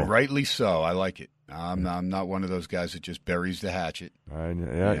faithful. And rightly so. I like it. I'm not one of those guys that just buries the hatchet.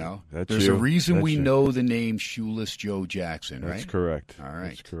 There's a reason we know the name Shoeless Joe Jackson, right? That's correct. All right.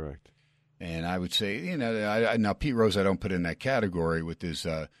 That's correct. And I would say, now Pete Rose I don't put in that category with his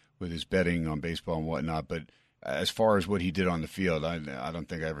betting on baseball and whatnot, but as far as what he did on the field, I don't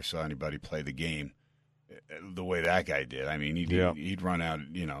think I ever saw anybody play the game the way that guy did. I mean, he'd run out,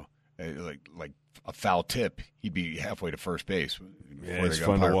 like a foul tip, he'd be halfway to first base. Yeah, it's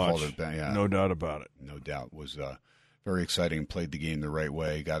fun to watch. No doubt about it. No doubt. Was very exciting and played the game the right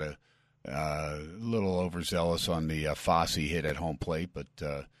way. Got a little overzealous on the Fosse hit at home plate, but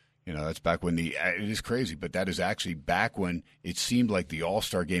that's back when it is crazy, but that is actually back when it seemed like the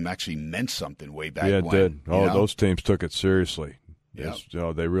All-Star game actually meant something way back when. Yeah, it did. Those teams took it seriously. Yeah.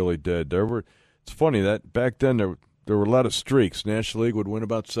 They really did. It's funny that back then there were a lot of streaks. National League would win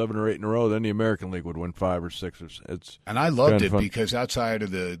about 7 or 8 in a row. Then the American League would win 5 or 6. And I loved it because outside of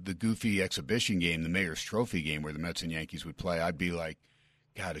the goofy exhibition game, the Mayor's Trophy game where the Mets and Yankees would play, I'd be like,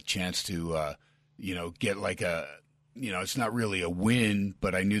 got a chance to, get like a, it's not really a win,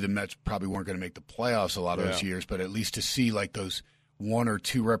 but I knew the Mets probably weren't going to make the playoffs a lot of those years, but at least to see like those 1 or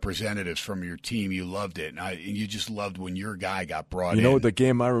 2 representatives from your team, you loved it. And you just loved when your guy got brought in. You know what the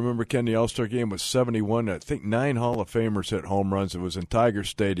game I remember, Ken, the All-Star game was 71. I think 9 Hall of Famers hit home runs. It was in Tiger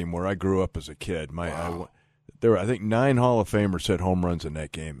Stadium where I grew up as a kid. There were, I think, 9 Hall of Famers hit home runs in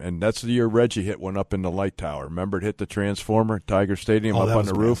that game. And that's the year Reggie hit one up in the light tower. Remember it hit the transformer, Tiger Stadium, up on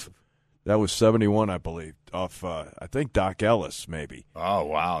the roof? That was 71, I believe, off, I think, Doc Ellis, maybe. Oh,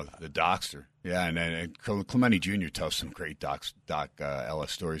 wow, the Docster. Yeah, and Clemente Jr. tells some great Doc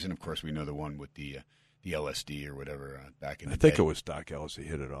Ellis stories. And, of course, we know the one with the LSD or whatever back in the day. I think it was Doc Ellis he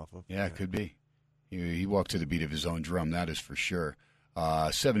hit it off of. Yeah, it could be. He walked to the beat of his own drum, that is for sure.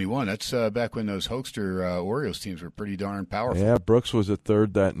 71, that's back when those Hoaxster Orioles teams were pretty darn powerful. Yeah, Brooks was at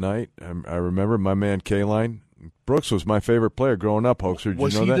third that night. I remember my man Kaline. Brooks was my favorite player growing up, Hoaxer.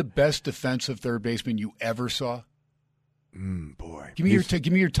 Was he the best defensive third baseman you ever saw? Boy, give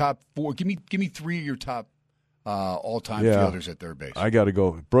me your top 4. Give me 3 of your top all-time fielders at third base. I got to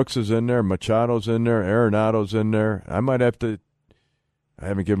go. Brooks is in there. Machado's in there. Arenado's in there. I might have to. I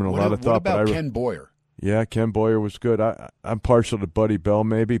haven't given a lot of thought. What about Ken Boyer? Yeah, Ken Boyer was good. I'm partial to Buddy Bell.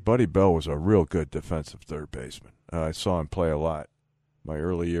 Maybe Buddy Bell was a real good defensive third baseman. I saw him play a lot my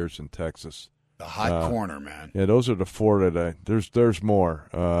early years in Texas. The hot corner, man. Yeah, those are the 4 that there's more.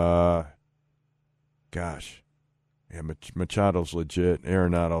 Gosh. Yeah, Machado's legit.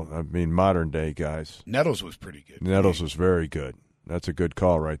 Arenado, I mean, modern-day guys. Nettles was pretty good. Nettles was very good. That's a good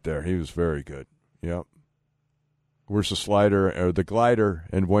call right there. He was very good. Yep. Where's the slider, or the glider,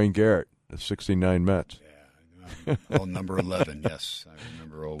 and Wayne Garrett, the 69 Mets? Yeah, number 11, yes. I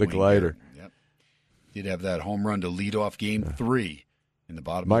remember old the Wayne glider. Garrett. Yep. Did have that home run to lead off Game 3. In the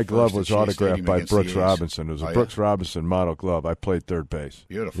bottom my of the glove first was at Shea autographed Stadium by against Brooks the A's. Robinson. It was a Brooks Robinson model glove. I played third base.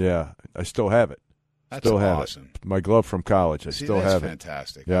 Beautiful. Yeah, I still have it. That's still awesome. Have it. My glove from college. I still have it. That's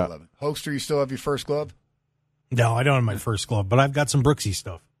fantastic. Yeah. I love it. Hoaxer, you still have your first glove? No, I don't have my first glove, but I've got some Brooksy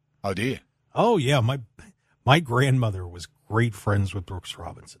stuff. Oh, do you? Oh, yeah. My grandmother was great friends with Brooks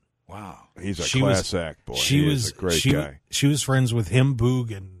Robinson. Wow. He's a class act, boy. He is a great guy. She was friends with him,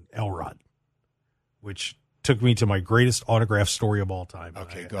 Boog, and Elrod, which took me to my greatest autograph story of all time.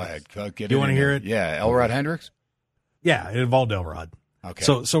 Okay, go ahead. You want to hear it? Yeah, Elrod Hendricks? Yeah, it involved Elrod. Okay.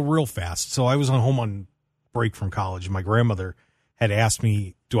 So real fast. So I was home on break from college. My grandmother had asked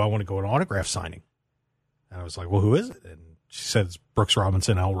me, do I want to go to an autograph signing? And I was like, well, who is it? And she said, it's Brooks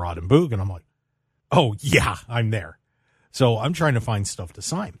Robinson, Elrod, and Boog. And I'm like, Oh, yeah, I'm there. So I'm trying to find stuff to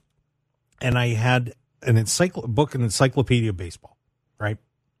sign. And I had an encyclopedia of baseball, right?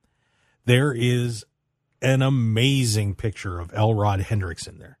 There is an amazing picture of Elrod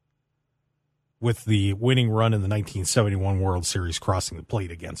Hendrickson there with the winning run in the 1971 World Series crossing the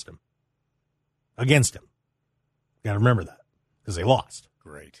plate against him. Against him. Got to remember that because they lost.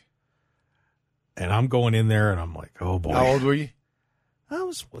 Great. And I'm going in there and I'm like, oh, boy. How old were you? I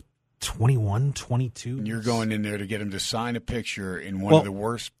was, 21, 22. And you're going in there to get him to sign a picture in one of the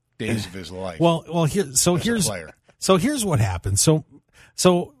worst days of his life. Here's what happened.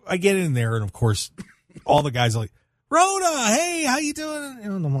 So I get in there, and of course, all the guys are like, Rhoda, hey, how you doing?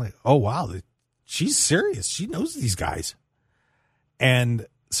 And I'm like, oh wow, she's serious. She knows these guys. And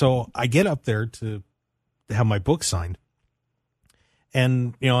so I get up there to have my book signed,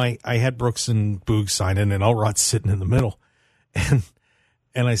 and I had Brooks and Boog sign it, and Elrod's sitting in the middle, and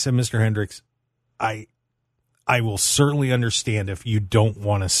I said, Mr. Hendricks, I will certainly understand if you don't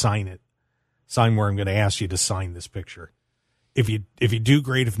want to sign where I'm going to ask you to sign this picture. If you do,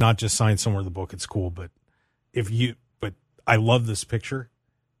 great. If not, just sign somewhere in the book. It's cool. But I love this picture.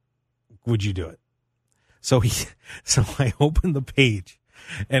 Would you do it? So I opened the page,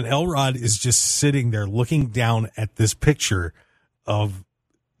 and Elrod is just sitting there looking down at this picture of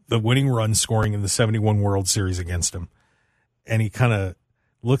the winning run scoring in the 71 World Series against him. And he kind of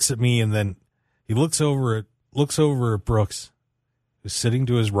looks at me, and then he looks over at Brooks, who's sitting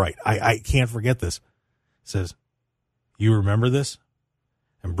to his right. I can't forget this. Says, you remember this?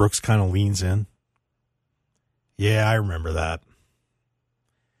 And Brooks kind of leans in. Yeah, I remember that.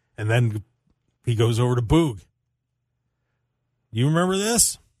 And then he goes over to Boog. You remember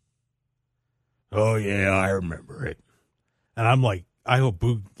this? Oh, yeah, I remember it. And I'm like, I hope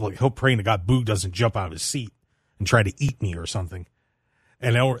praying to God Boog doesn't jump out of his seat and try to eat me or something.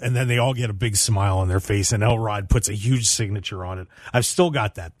 And then they all get a big smile on their face, and Elrod puts a huge signature on it. I've still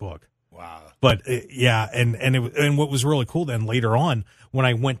got that book. Wow. But and what was really cool then later on, when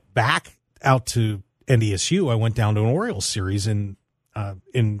I went back out to NDSU, I went down to an Orioles series in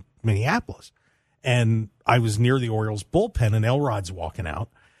Minneapolis, and I was near the Orioles bullpen, and Elrod's walking out,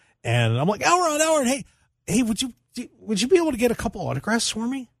 and I'm like, Elrod, hey, would you be able to get a couple autographs for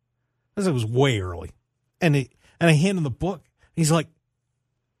me? Because it was way early, and I hand him the book. He's like,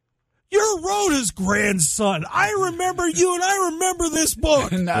 you're Rhoda's grandson. I remember you, and I remember this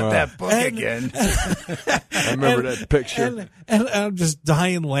book. That book again. I remember that picture. And I'm just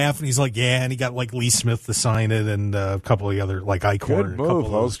dying laughing. He's like, yeah, and he got like Lee Smith to sign it, and a couple of the other like Eichhorn, Good and a couple move,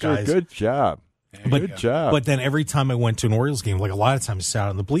 of those guys. Good job. Good job. But then every time I went to an Orioles game, like a lot of times I sat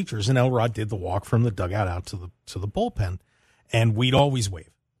out in the bleachers, and Elrod did the walk from the dugout out to the bullpen, and we'd always wave.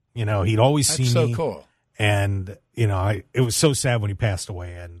 He'd always see me. That's so cool. And it was so sad when he passed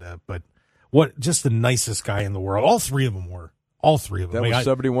away. And but what just the nicest guy in the world. All three of them were. All three of them. That was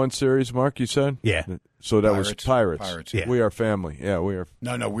 71 series, Mark. You said, yeah. So that was Pirates. Pirates. Yeah. We Are Family. Yeah, we are.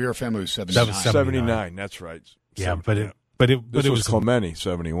 No, We Are Family was 79. That was 79. That's right. Yeah, this was Clemente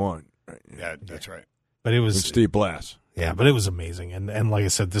 71. Right. Yeah, that's right. But it was with Steve Blass. Yeah, but it was amazing. And like I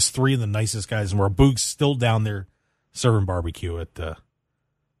said, there's three of the nicest guys in the world. Boog's still down there serving barbecue at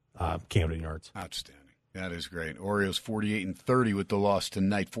Camden Yards. Outstanding. That is great. Orioles 48-30 with the loss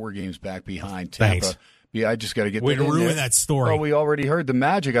tonight. 4 games back behind Tampa. Thanks. Yeah, I just got to get way that to in ruin there. that story. Oh, we already heard the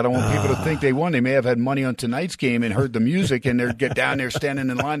magic. I don't want people to think they won. They may have had money on tonight's game and heard the music, and they're get down there standing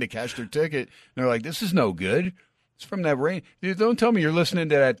in line to cash their ticket. And they're like, "This is no good. It's from that rain." Dude, don't tell me you're listening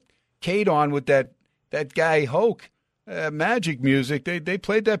to that K-Don with that guy Hoke. Magic music. They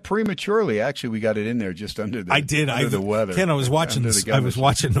played that prematurely. Actually, we got it in there just under the. I did. Under the weather. Ken, I was watching.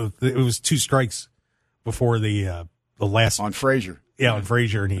 It was 2 strikes before the last on Frazier. Yeah, on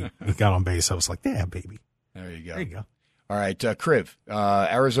Frazier, and he got on base. I was like, "Yeah, baby." There you go. There you go. All right, Kriv,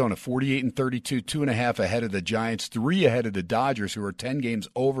 Arizona 48-32, 2.5 ahead of the Giants, 3 ahead of the Dodgers, who are 10 games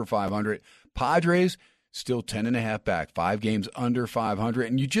over 500. Padres still 10.5 back, 5 games under 500,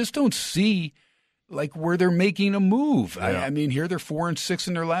 and you just don't see like where they're making a move. Yeah. I mean, here they're 4-6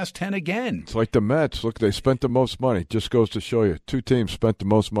 in their last 10 again. It's like the Mets. Look, they spent the most money. Just goes to show you, 2 teams spent the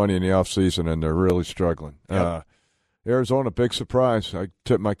most money in the offseason, and they're really struggling. Yep. Arizona, big surprise. I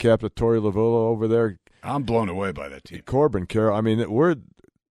tipped my cap to Torey Lovullo over there. I'm blown away by that team. Corbin, Carroll.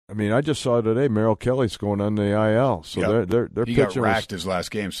 I just saw today Merrill Kelly's going on the IL. So yep. their he pitching got racked his last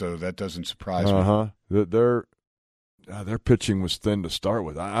game, so that doesn't surprise me. Their pitching was thin to start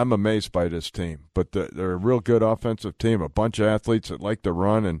with. I'm amazed by this team, but they're a real good offensive team. A bunch of athletes that like to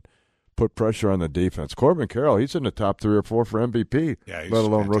run and put pressure on the defense. Corbin Carroll, he's in the top 3 or 4 for MVP. Yeah, let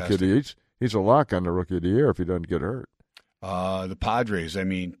alone fantastic. Rookie of the Year. He's a lock on the Rookie of the Year if he doesn't get hurt. The Padres, I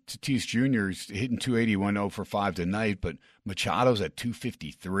mean, Tatis Jr. is hitting 280, went 0 for 5 tonight, but Machado's at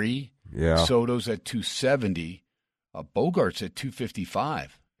 253. Yeah. Soto's at 270. Bogart's at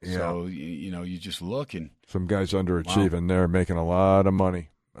 255. Yeah. So, you just look and. Some guys underachieving there, making a lot of money.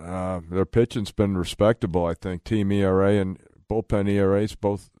 Their pitching's been respectable, I think. Team ERA and bullpen ERA's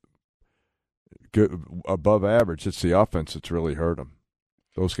both good, above average. It's the offense that's really hurt them.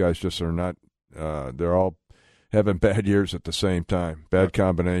 Those guys just are not they're all having bad years at the same time. Bad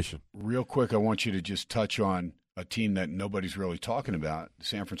combination. Real quick, I want you to just touch on a team that nobody's really talking about, the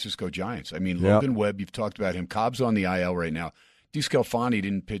San Francisco Giants. I mean, Logan Webb, you've talked about him. Cobb's on the IL right now. DeScalfani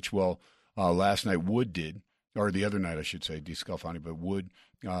didn't pitch well last night. Wood did, or the other night, I should say, DeScalfani, but Wood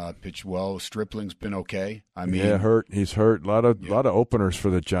pitched well. Stripling's been okay. I mean, He's hurt. A lot of openers for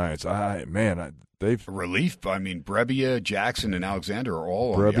the Giants. They've relief. I mean, Brebbia, Jackson, and Alexander are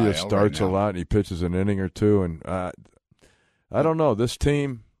all on the IL. Brebbia starts right a lot. And he pitches an inning or two, and I don't know. This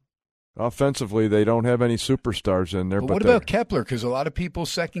team, offensively, they don't have any superstars in there. But what about Kepler? Because a lot of people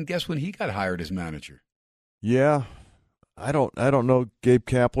second guess when he got hired as manager. Yeah, I don't know Gabe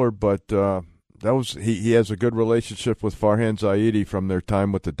Kapler, but that was he has a good relationship with Farhan Zaidi from their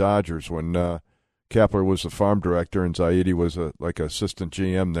time with the Dodgers when Kapler was the farm director and Zaidi was like assistant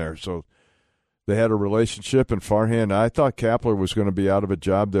GM there. So they had a relationship, and Farhan, I thought Kapler was going to be out of a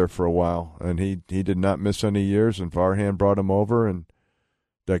job there for a while, and he did not miss any years, and Farhan brought him over, and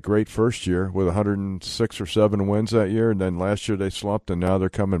that great first year with 106 or 7 wins that year, and then last year they slumped, and now they're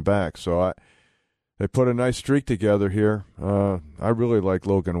coming back. So they put a nice streak together here. I really like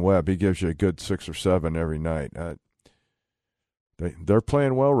Logan Webb. He gives you a good 6 or 7 every night. They're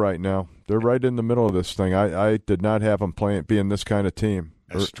playing well right now. They're right in the middle of this thing. I did not have them being this kind of team.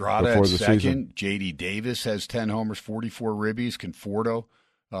 Estrada at second. J.D. Davis has 10 homers, 44 ribbies. Conforto,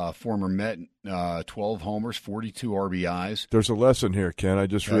 former Met, 12 homers, 42 RBIs. There's a lesson here, Ken. I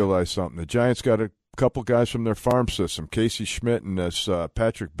just realized something. The Giants got a couple guys from their farm system, Casey Schmidt and this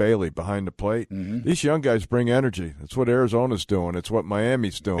Patrick Bailey behind the plate. Mm-hmm. These young guys bring energy. That's what Arizona's doing. It's what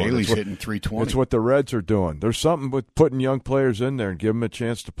Miami's doing. Bailey's hitting 320. It's what the Reds are doing. There's something with putting young players in there and give them a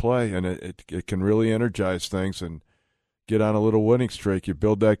chance to play, and it can really energize things and get on a little winning streak. You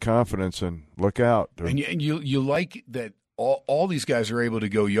build that confidence, and look out. And you like that all these guys are able to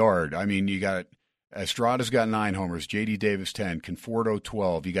go yard. I mean, you got Estrada's got 9 homers, J.D. Davis 10, Conforto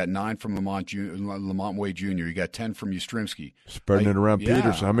 12. You got 9 from Lamont Wade Jr. You got 10 from Yastrzemski. Spreading it around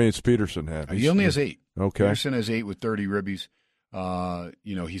Peterson. How many does Peterson have? He only has 8. Okay. Peterson has 8 with 30 ribbies.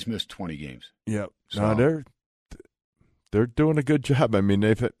 He's missed 20 games. Yep. So, no, they're doing a good job. I mean,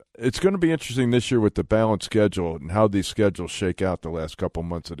 it's going to be interesting this year with the balanced schedule and how these schedules shake out the last couple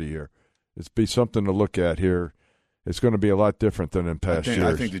months of the year. It's be something to look at here. It's going to be a lot different than in past years.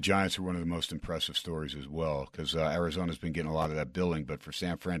 I think the Giants are one of the most impressive stories as well because Arizona's been getting a lot of that billing, but for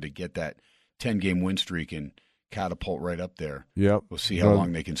San Fran to get that 10-game win streak and catapult right up there, yep. We'll see how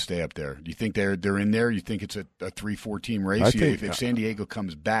long they can stay up there. Do you think they're in there? You think it's a 3-4 team race? I think, if San Diego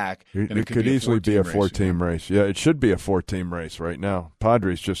comes back, then it could easily be a 4-team race. Yeah, it should be a 4-team race right now.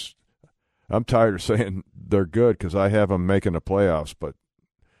 Padres I'm tired of saying they're good because I have them making the playoffs, but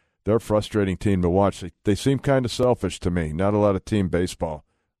they're a frustrating team to watch. They seem kind of selfish to me. Not a lot of team baseball,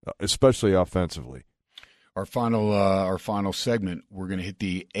 especially offensively. Our final segment, we're going to hit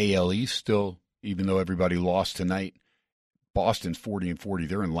the AL East still, even though everybody lost tonight. Boston's 40-40.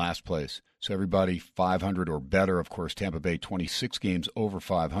 They're in last place. So everybody 500 or better. Of course, Tampa Bay 26 games over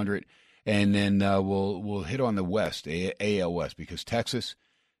 500. And then we'll hit on the West, AL West, because Texas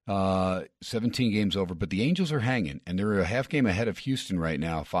 17 games over, but the Angels are hanging, and they're a half game ahead of Houston right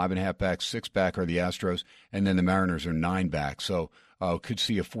now. 5.5 back, 6 back are the Astros, and then the Mariners are 9 back. So could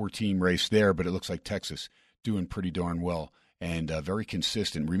see a 4-team race there, but it looks like Texas doing pretty darn well and very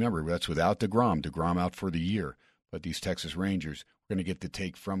consistent. Remember, that's without DeGrom. DeGrom out for the year, but these Texas Rangers, we're going to get the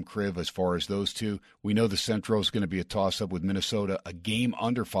take from Kriv as far as those two. We know the Central is going to be a toss-up with Minnesota, a game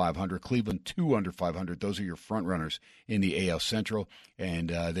under 500, Cleveland 2 under 500. Those are your front runners in the AL Central, and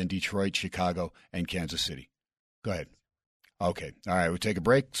then Detroit, Chicago, and Kansas City. Go ahead. Okay. All right, we'll take a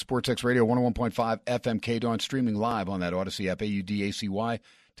break. SportsX Radio 101.5 FM KDAWN, streaming live on that Odyssey app, AUDACY.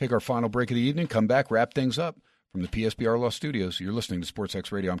 Take our final break of the evening, come back, wrap things up from the PSBR Law Studios. You're listening to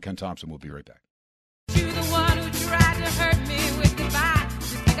SportsX Radio. I'm Ken Thompson. We'll be right back. You're the one who tried to hurt me with goodbye.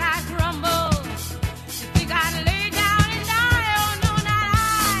 You think I crumble? You think I lay down and die? Oh, no, not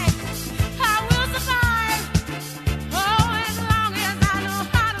I will survive. Oh, as long as I know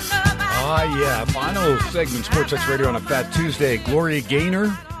how to love. Yeah. Final segment, SportsX Radio on a Fat Tuesday. Gloria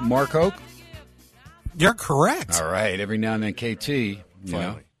Gaynor, Mark Hoke. You're correct. All right. Every now and then, KT, you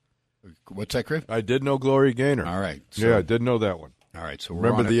know. What's that, Kriv? I did know Glory Gaynor. All right. Yeah, I did know that one. All right. So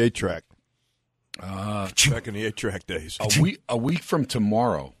remember the 8-track. Back in the 8-track days. A week from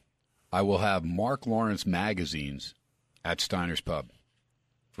tomorrow, I will have Mark Lawrence magazines at Steiner's Pub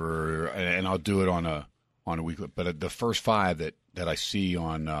and I'll do it on a weekly. But the first 5 that I see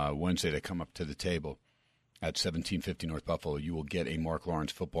on Wednesday that come up to the table at 1750 North Buffalo, you will get a Mark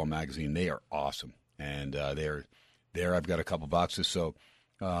Lawrence football magazine. They are awesome, and they're there. I've got a couple boxes. So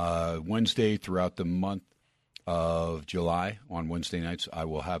Wednesday throughout the month of July on Wednesday nights, I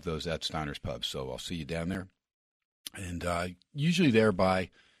will have those at Steiner's Pub. So I'll see you down there, and usually there by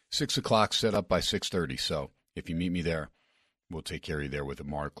 6 o'clock, set up by 6:30. So if you meet me there, we'll take care of you there with a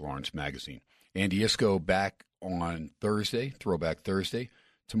Mark Lawrence magazine. Andy Iskoe back on Thursday, Throwback Thursday,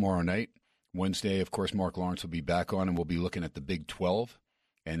 tomorrow night. Wednesday, of course, Mark Lawrence will be back on, and we'll be looking at the Big 12.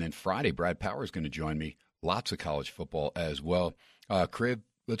 And then Friday, Brad Power is going to join me. Lots of college football as well. Kriv,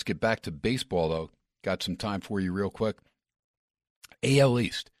 let's get back to baseball, though. Got some time for you real quick. AL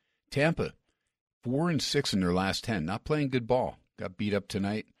East, Tampa, 4-6 in their last 10. Not playing good ball. Got beat up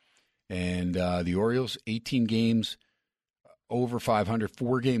tonight. And the Orioles, 18 games over 500,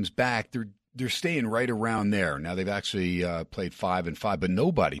 4 games back. They're staying right around there. Now, they've actually played 5-5, but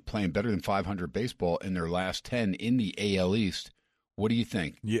nobody playing better than 500 baseball in their last 10 in the AL East. What do you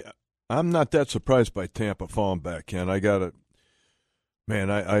think? Yeah, I'm not that surprised by Tampa falling back, Ken. I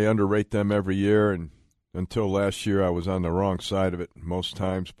underrate them every year, and until last year I was on the wrong side of it most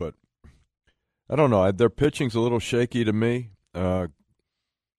times, but I don't know. Their pitching's a little shaky to me.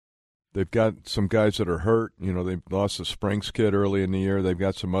 They've got some guys that are hurt. You know, they lost a Springs kid early in the year. They've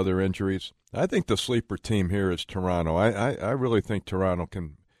got some other injuries. I think the sleeper team here is Toronto. I really think Toronto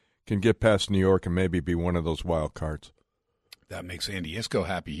can get past New York and maybe be one of those wild cards. That makes Andy Iskoe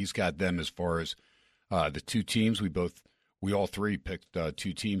happy. He's got them as far as the 2 teams. We all 3 picked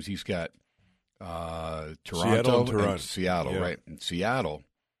 2 teams. He's got Toronto and Seattle, yeah. Right? And Seattle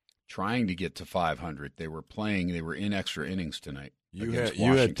trying to get to 500. They were in extra innings tonight. You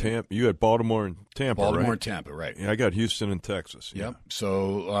had Baltimore and Tampa, Baltimore right? and Tampa, right. Yeah, I got Houston and Texas. Yep.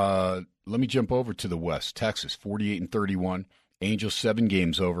 So let me jump over to the West. Texas, 48-31. Angels, 7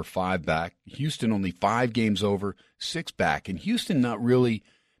 games over, 5 back. Houston, only 5 games over, 6 back. And Houston not really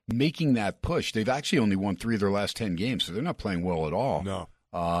making that push. They've actually only won 3 of their last 10 games, so they're not playing well at all. No.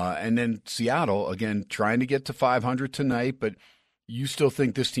 And then Seattle, again, trying to get to 500 tonight, but you still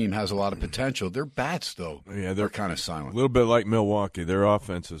think this team has a lot of potential. Their bats, though, they're kind of silent. A little bit like Milwaukee. Their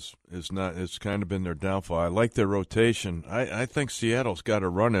offense is kind of been their downfall. I like their rotation. I think Seattle's got a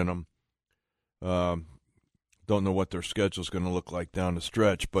run in them. Don't know what their schedule's going to look like down the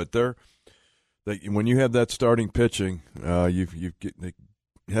stretch, but when you have that starting pitching, they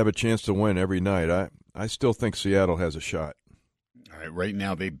have a chance to win every night. I still think Seattle has a shot. All right, right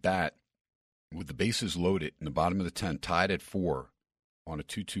now they bat with the bases loaded in the bottom of the 10th, tied at 4 on a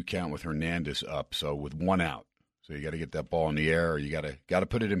 2-2 count with Hernandez up, so with 1 out. So you got to get that ball in the air, or you got to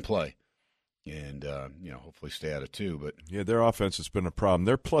put it in play, and hopefully stay out of 2. But yeah, their offense has been a problem.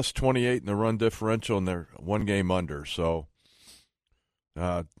 They're plus 28 in the run differential, and they're 1 game under. So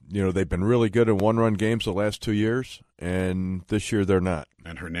they've been really good in 1-run games the last 2 years, and this year they're not.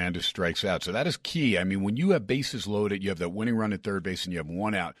 And Hernandez strikes out, so that is key. I mean, when you have bases loaded, you have that winning run at third base, and you have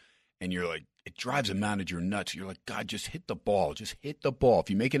 1 out, and you're like, it drives a manager nuts. You're like, God, just hit the ball. Just hit the ball. If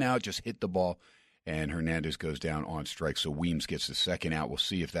you make an out, just hit the ball. And Hernandez goes down on strike, so Weems gets the 2nd out. We'll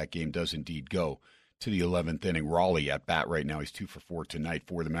see if that game does indeed go to the 11th inning. Raleigh at bat right now. He's 2 for 4 tonight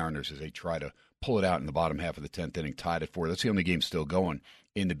for the Mariners as they try to pull it out in the bottom half of the 10th inning, tied at 4. That's the only game still going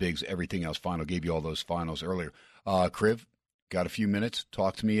in the bigs. Everything else final. Gave you all those finals earlier. Kriv, got a few minutes.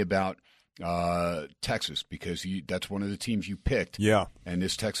 Talk to me about Texas, because that's one of the teams you picked. Yeah. And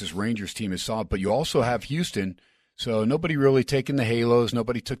this Texas Rangers team is solid. But you also have Houston, so nobody really taking the Halos.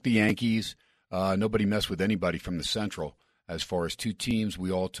 Nobody took the Yankees. Nobody messed with anybody from the Central. As far as 2 teams,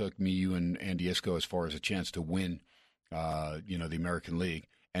 we all took, me, you, and Andy Iskoe, as far as a chance to win, the American League.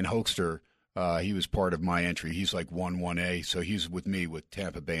 And Hoekster, he was part of my entry. He's like 1-1A, so he's with me with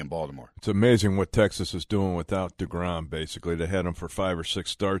Tampa Bay and Baltimore. It's amazing what Texas is doing without DeGrom, basically. They had him for 5 or 6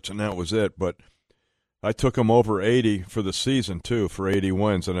 starts, and that was it. But I took him over 80 for the season, too, for 80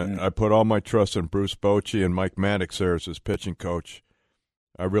 wins. And I put all my trust in Bruce Bochy and Mike Maddox there as his pitching coach.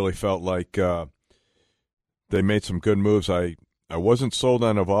 I really felt like they made some good moves. I wasn't sold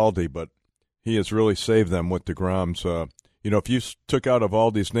on Eovaldi, but he has really saved them with DeGrom's. If you took out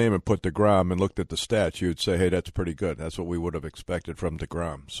Eovaldi's name and put DeGrom and looked at the stats, you'd say, hey, that's pretty good. That's what we would have expected from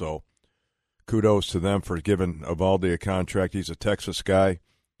DeGrom. So kudos to them for giving Eovaldi a contract. He's a Texas guy,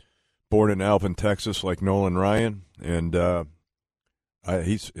 born in Alvin, Texas, like Nolan Ryan. And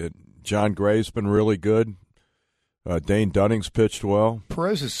John Gray's been really good. Dane Dunning's pitched well.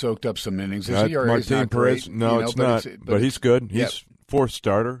 Perez has soaked up some innings. His ERA is Martin not Perez, great, no, it's not. But he's good. He's fourth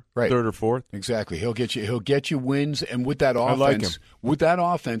starter, third or fourth. Exactly. He'll get you wins, and with that offense, I like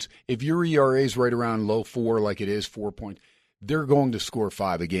him. if your ERA is right around low 4 like it is, 4 points, they're going to score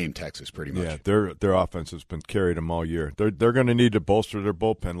 5 a game, Texas, pretty much. Yeah, their offense has been carried them all year. They're going to need to bolster their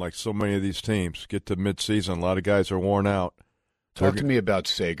bullpen like so many of these teams. Get to midseason, a lot of guys are worn out. Talk to me about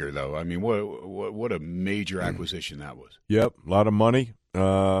Sager, though. I mean, what a major acquisition that was. Yep, a lot of money.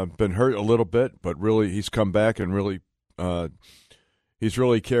 Been hurt a little bit, but really he's come back and really he's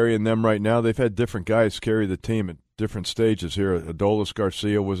really carrying them right now. They've had different guys carry the team at different stages here. Adolis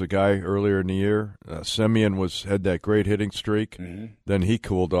Garcia was a guy earlier in the year. Semien had that great hitting streak. Mm-hmm. Then he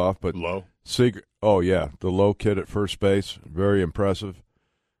cooled off. But Low? Seager, the Low kid at first base, very impressive.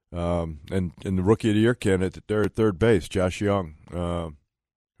 And the Rookie of the Year candidate there at third base, Josh Young,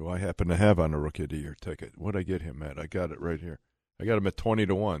 who I happen to have on the Rookie of the Year ticket. What'd I get him at? I got it right here. I got him at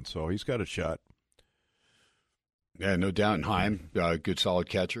 20-1, so he's got a shot. Yeah, no doubt. And Heim, good solid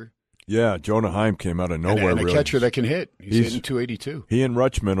catcher. Yeah, Jonah Heim came out of nowhere. And a really. Catcher that can hit. He's hitting 282. He and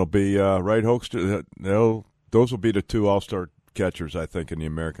Rutschman will be right, Hoaxter. Those will be the 2 all-star catchers, I think, in the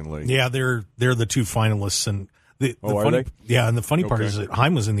American League. Yeah, they're the 2 finalists, and the are funny, they? Yeah, and the funny part is that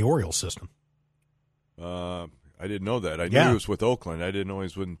Heim was in the Orioles system. I didn't know that. I knew he was with Oakland. I didn't know he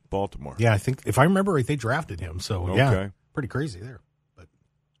was with Baltimore. Yeah, I think if I remember right, they drafted him. So yeah, pretty crazy there. But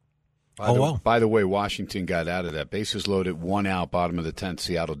by the way, Washington got out of that. Bases loaded, 1 out, bottom of the 10th.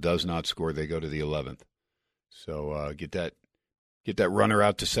 Seattle does not score. They go to the 11th. So get that runner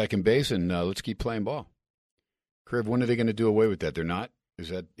out to second base, and let's keep playing ball. Kriv, when are they going to do away with that? They're not. Is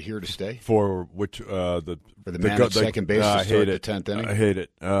that here to stay? For which for the man at second base to start the 10th inning? I hate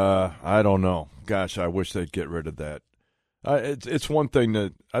it. I don't know. Gosh, I wish they'd get rid of that. It's one thing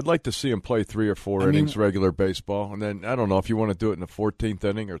that I'd like to see him play 3 or 4 innings regular baseball, and then I don't know if you want to do it in the 14th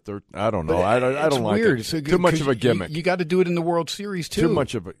inning or third. I don't know. I don't like it. It's too much of a gimmick. You got to do it in the World Series too. Too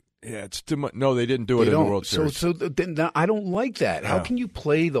much of a it's too much. No, they didn't do it in the World Series. So then I don't like that. How can you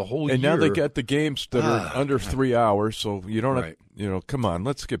play the whole year? And now they got the games that are under 3 hours, so you don't have. Come on,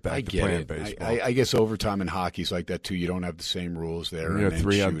 let's get back to playing baseball. I guess overtime in hockey's like that too. You don't have the same rules there. Yeah, and then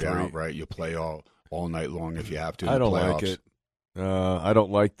 3 on 3. Out, right? You play all night long if you have to. I don't like it. I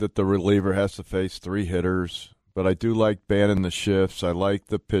don't like that the reliever has to face 3 hitters, but I do like banning the shifts. I like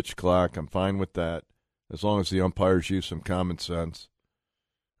the pitch clock. I'm fine with that as long as the umpires use some common sense.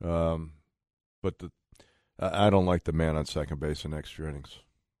 But I don't like the man on second base in extra innings.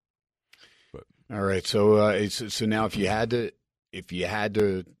 But all right, so so now if you had to,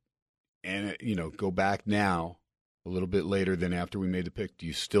 and go back now a little bit later than after we made the pick, do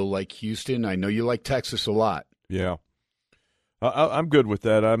you still like Houston? I know you like Texas a lot. Yeah. I'm good with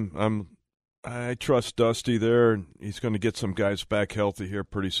that. I trust Dusty there, and he's going to get some guys back healthy here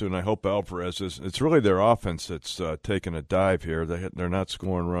pretty soon. I hope Alvarez is. It's really their offense that's taking a dive here. They're not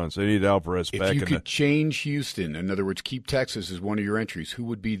scoring runs. They need Alvarez back. If you could change Houston, in other words, keep Texas as one of your entries, who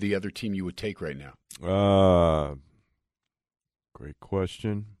would be the other team you would take right now? Great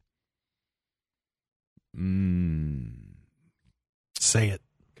question. Say it.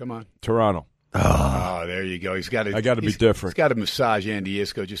 Come on, Toronto. Oh, there you go. I got to be different. He's got to massage Andy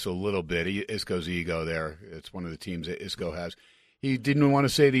Isco just a little bit. Isco's ego there. It's one of the teams that Isco has. He didn't want to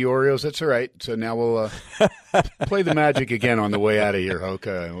say the Orioles. That's all right. So now we'll play the Magic again on the way out of here.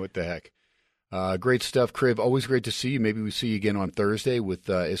 Okay, what the heck? Great stuff, Kriv. Always great to see you. Maybe we see you again on Thursday with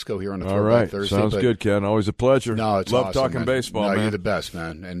Isco here on the Throwback Thursday. Sounds good, Ken. Always a pleasure. No, it's Love awesome, talking man. baseball, man. You're the best,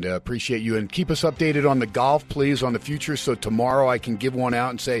 man, and appreciate you. And keep us updated on the golf, please, on the future, so tomorrow I can give one out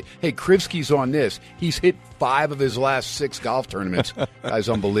and say, hey, Krivsky's on this. He's hit 5 of his last 6 golf tournaments. Guy's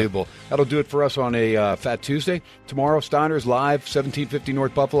unbelievable. That'll do it for us on a Fat Tuesday. Tomorrow, Steiner's live, 1750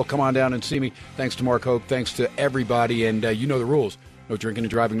 North Buffalo. Come on down and see me. Thanks to Mark Hoke. Thanks to everybody, and you know the rules. No drinking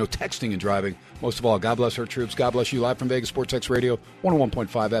and driving, no texting and driving. Most of all, God bless our troops. God bless you. Live from Vegas, Sportsxradio, 101.5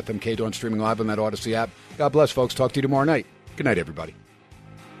 FM, KDON, streaming live on that Odyssey app. God bless, folks. Talk to you tomorrow night. Good night, everybody.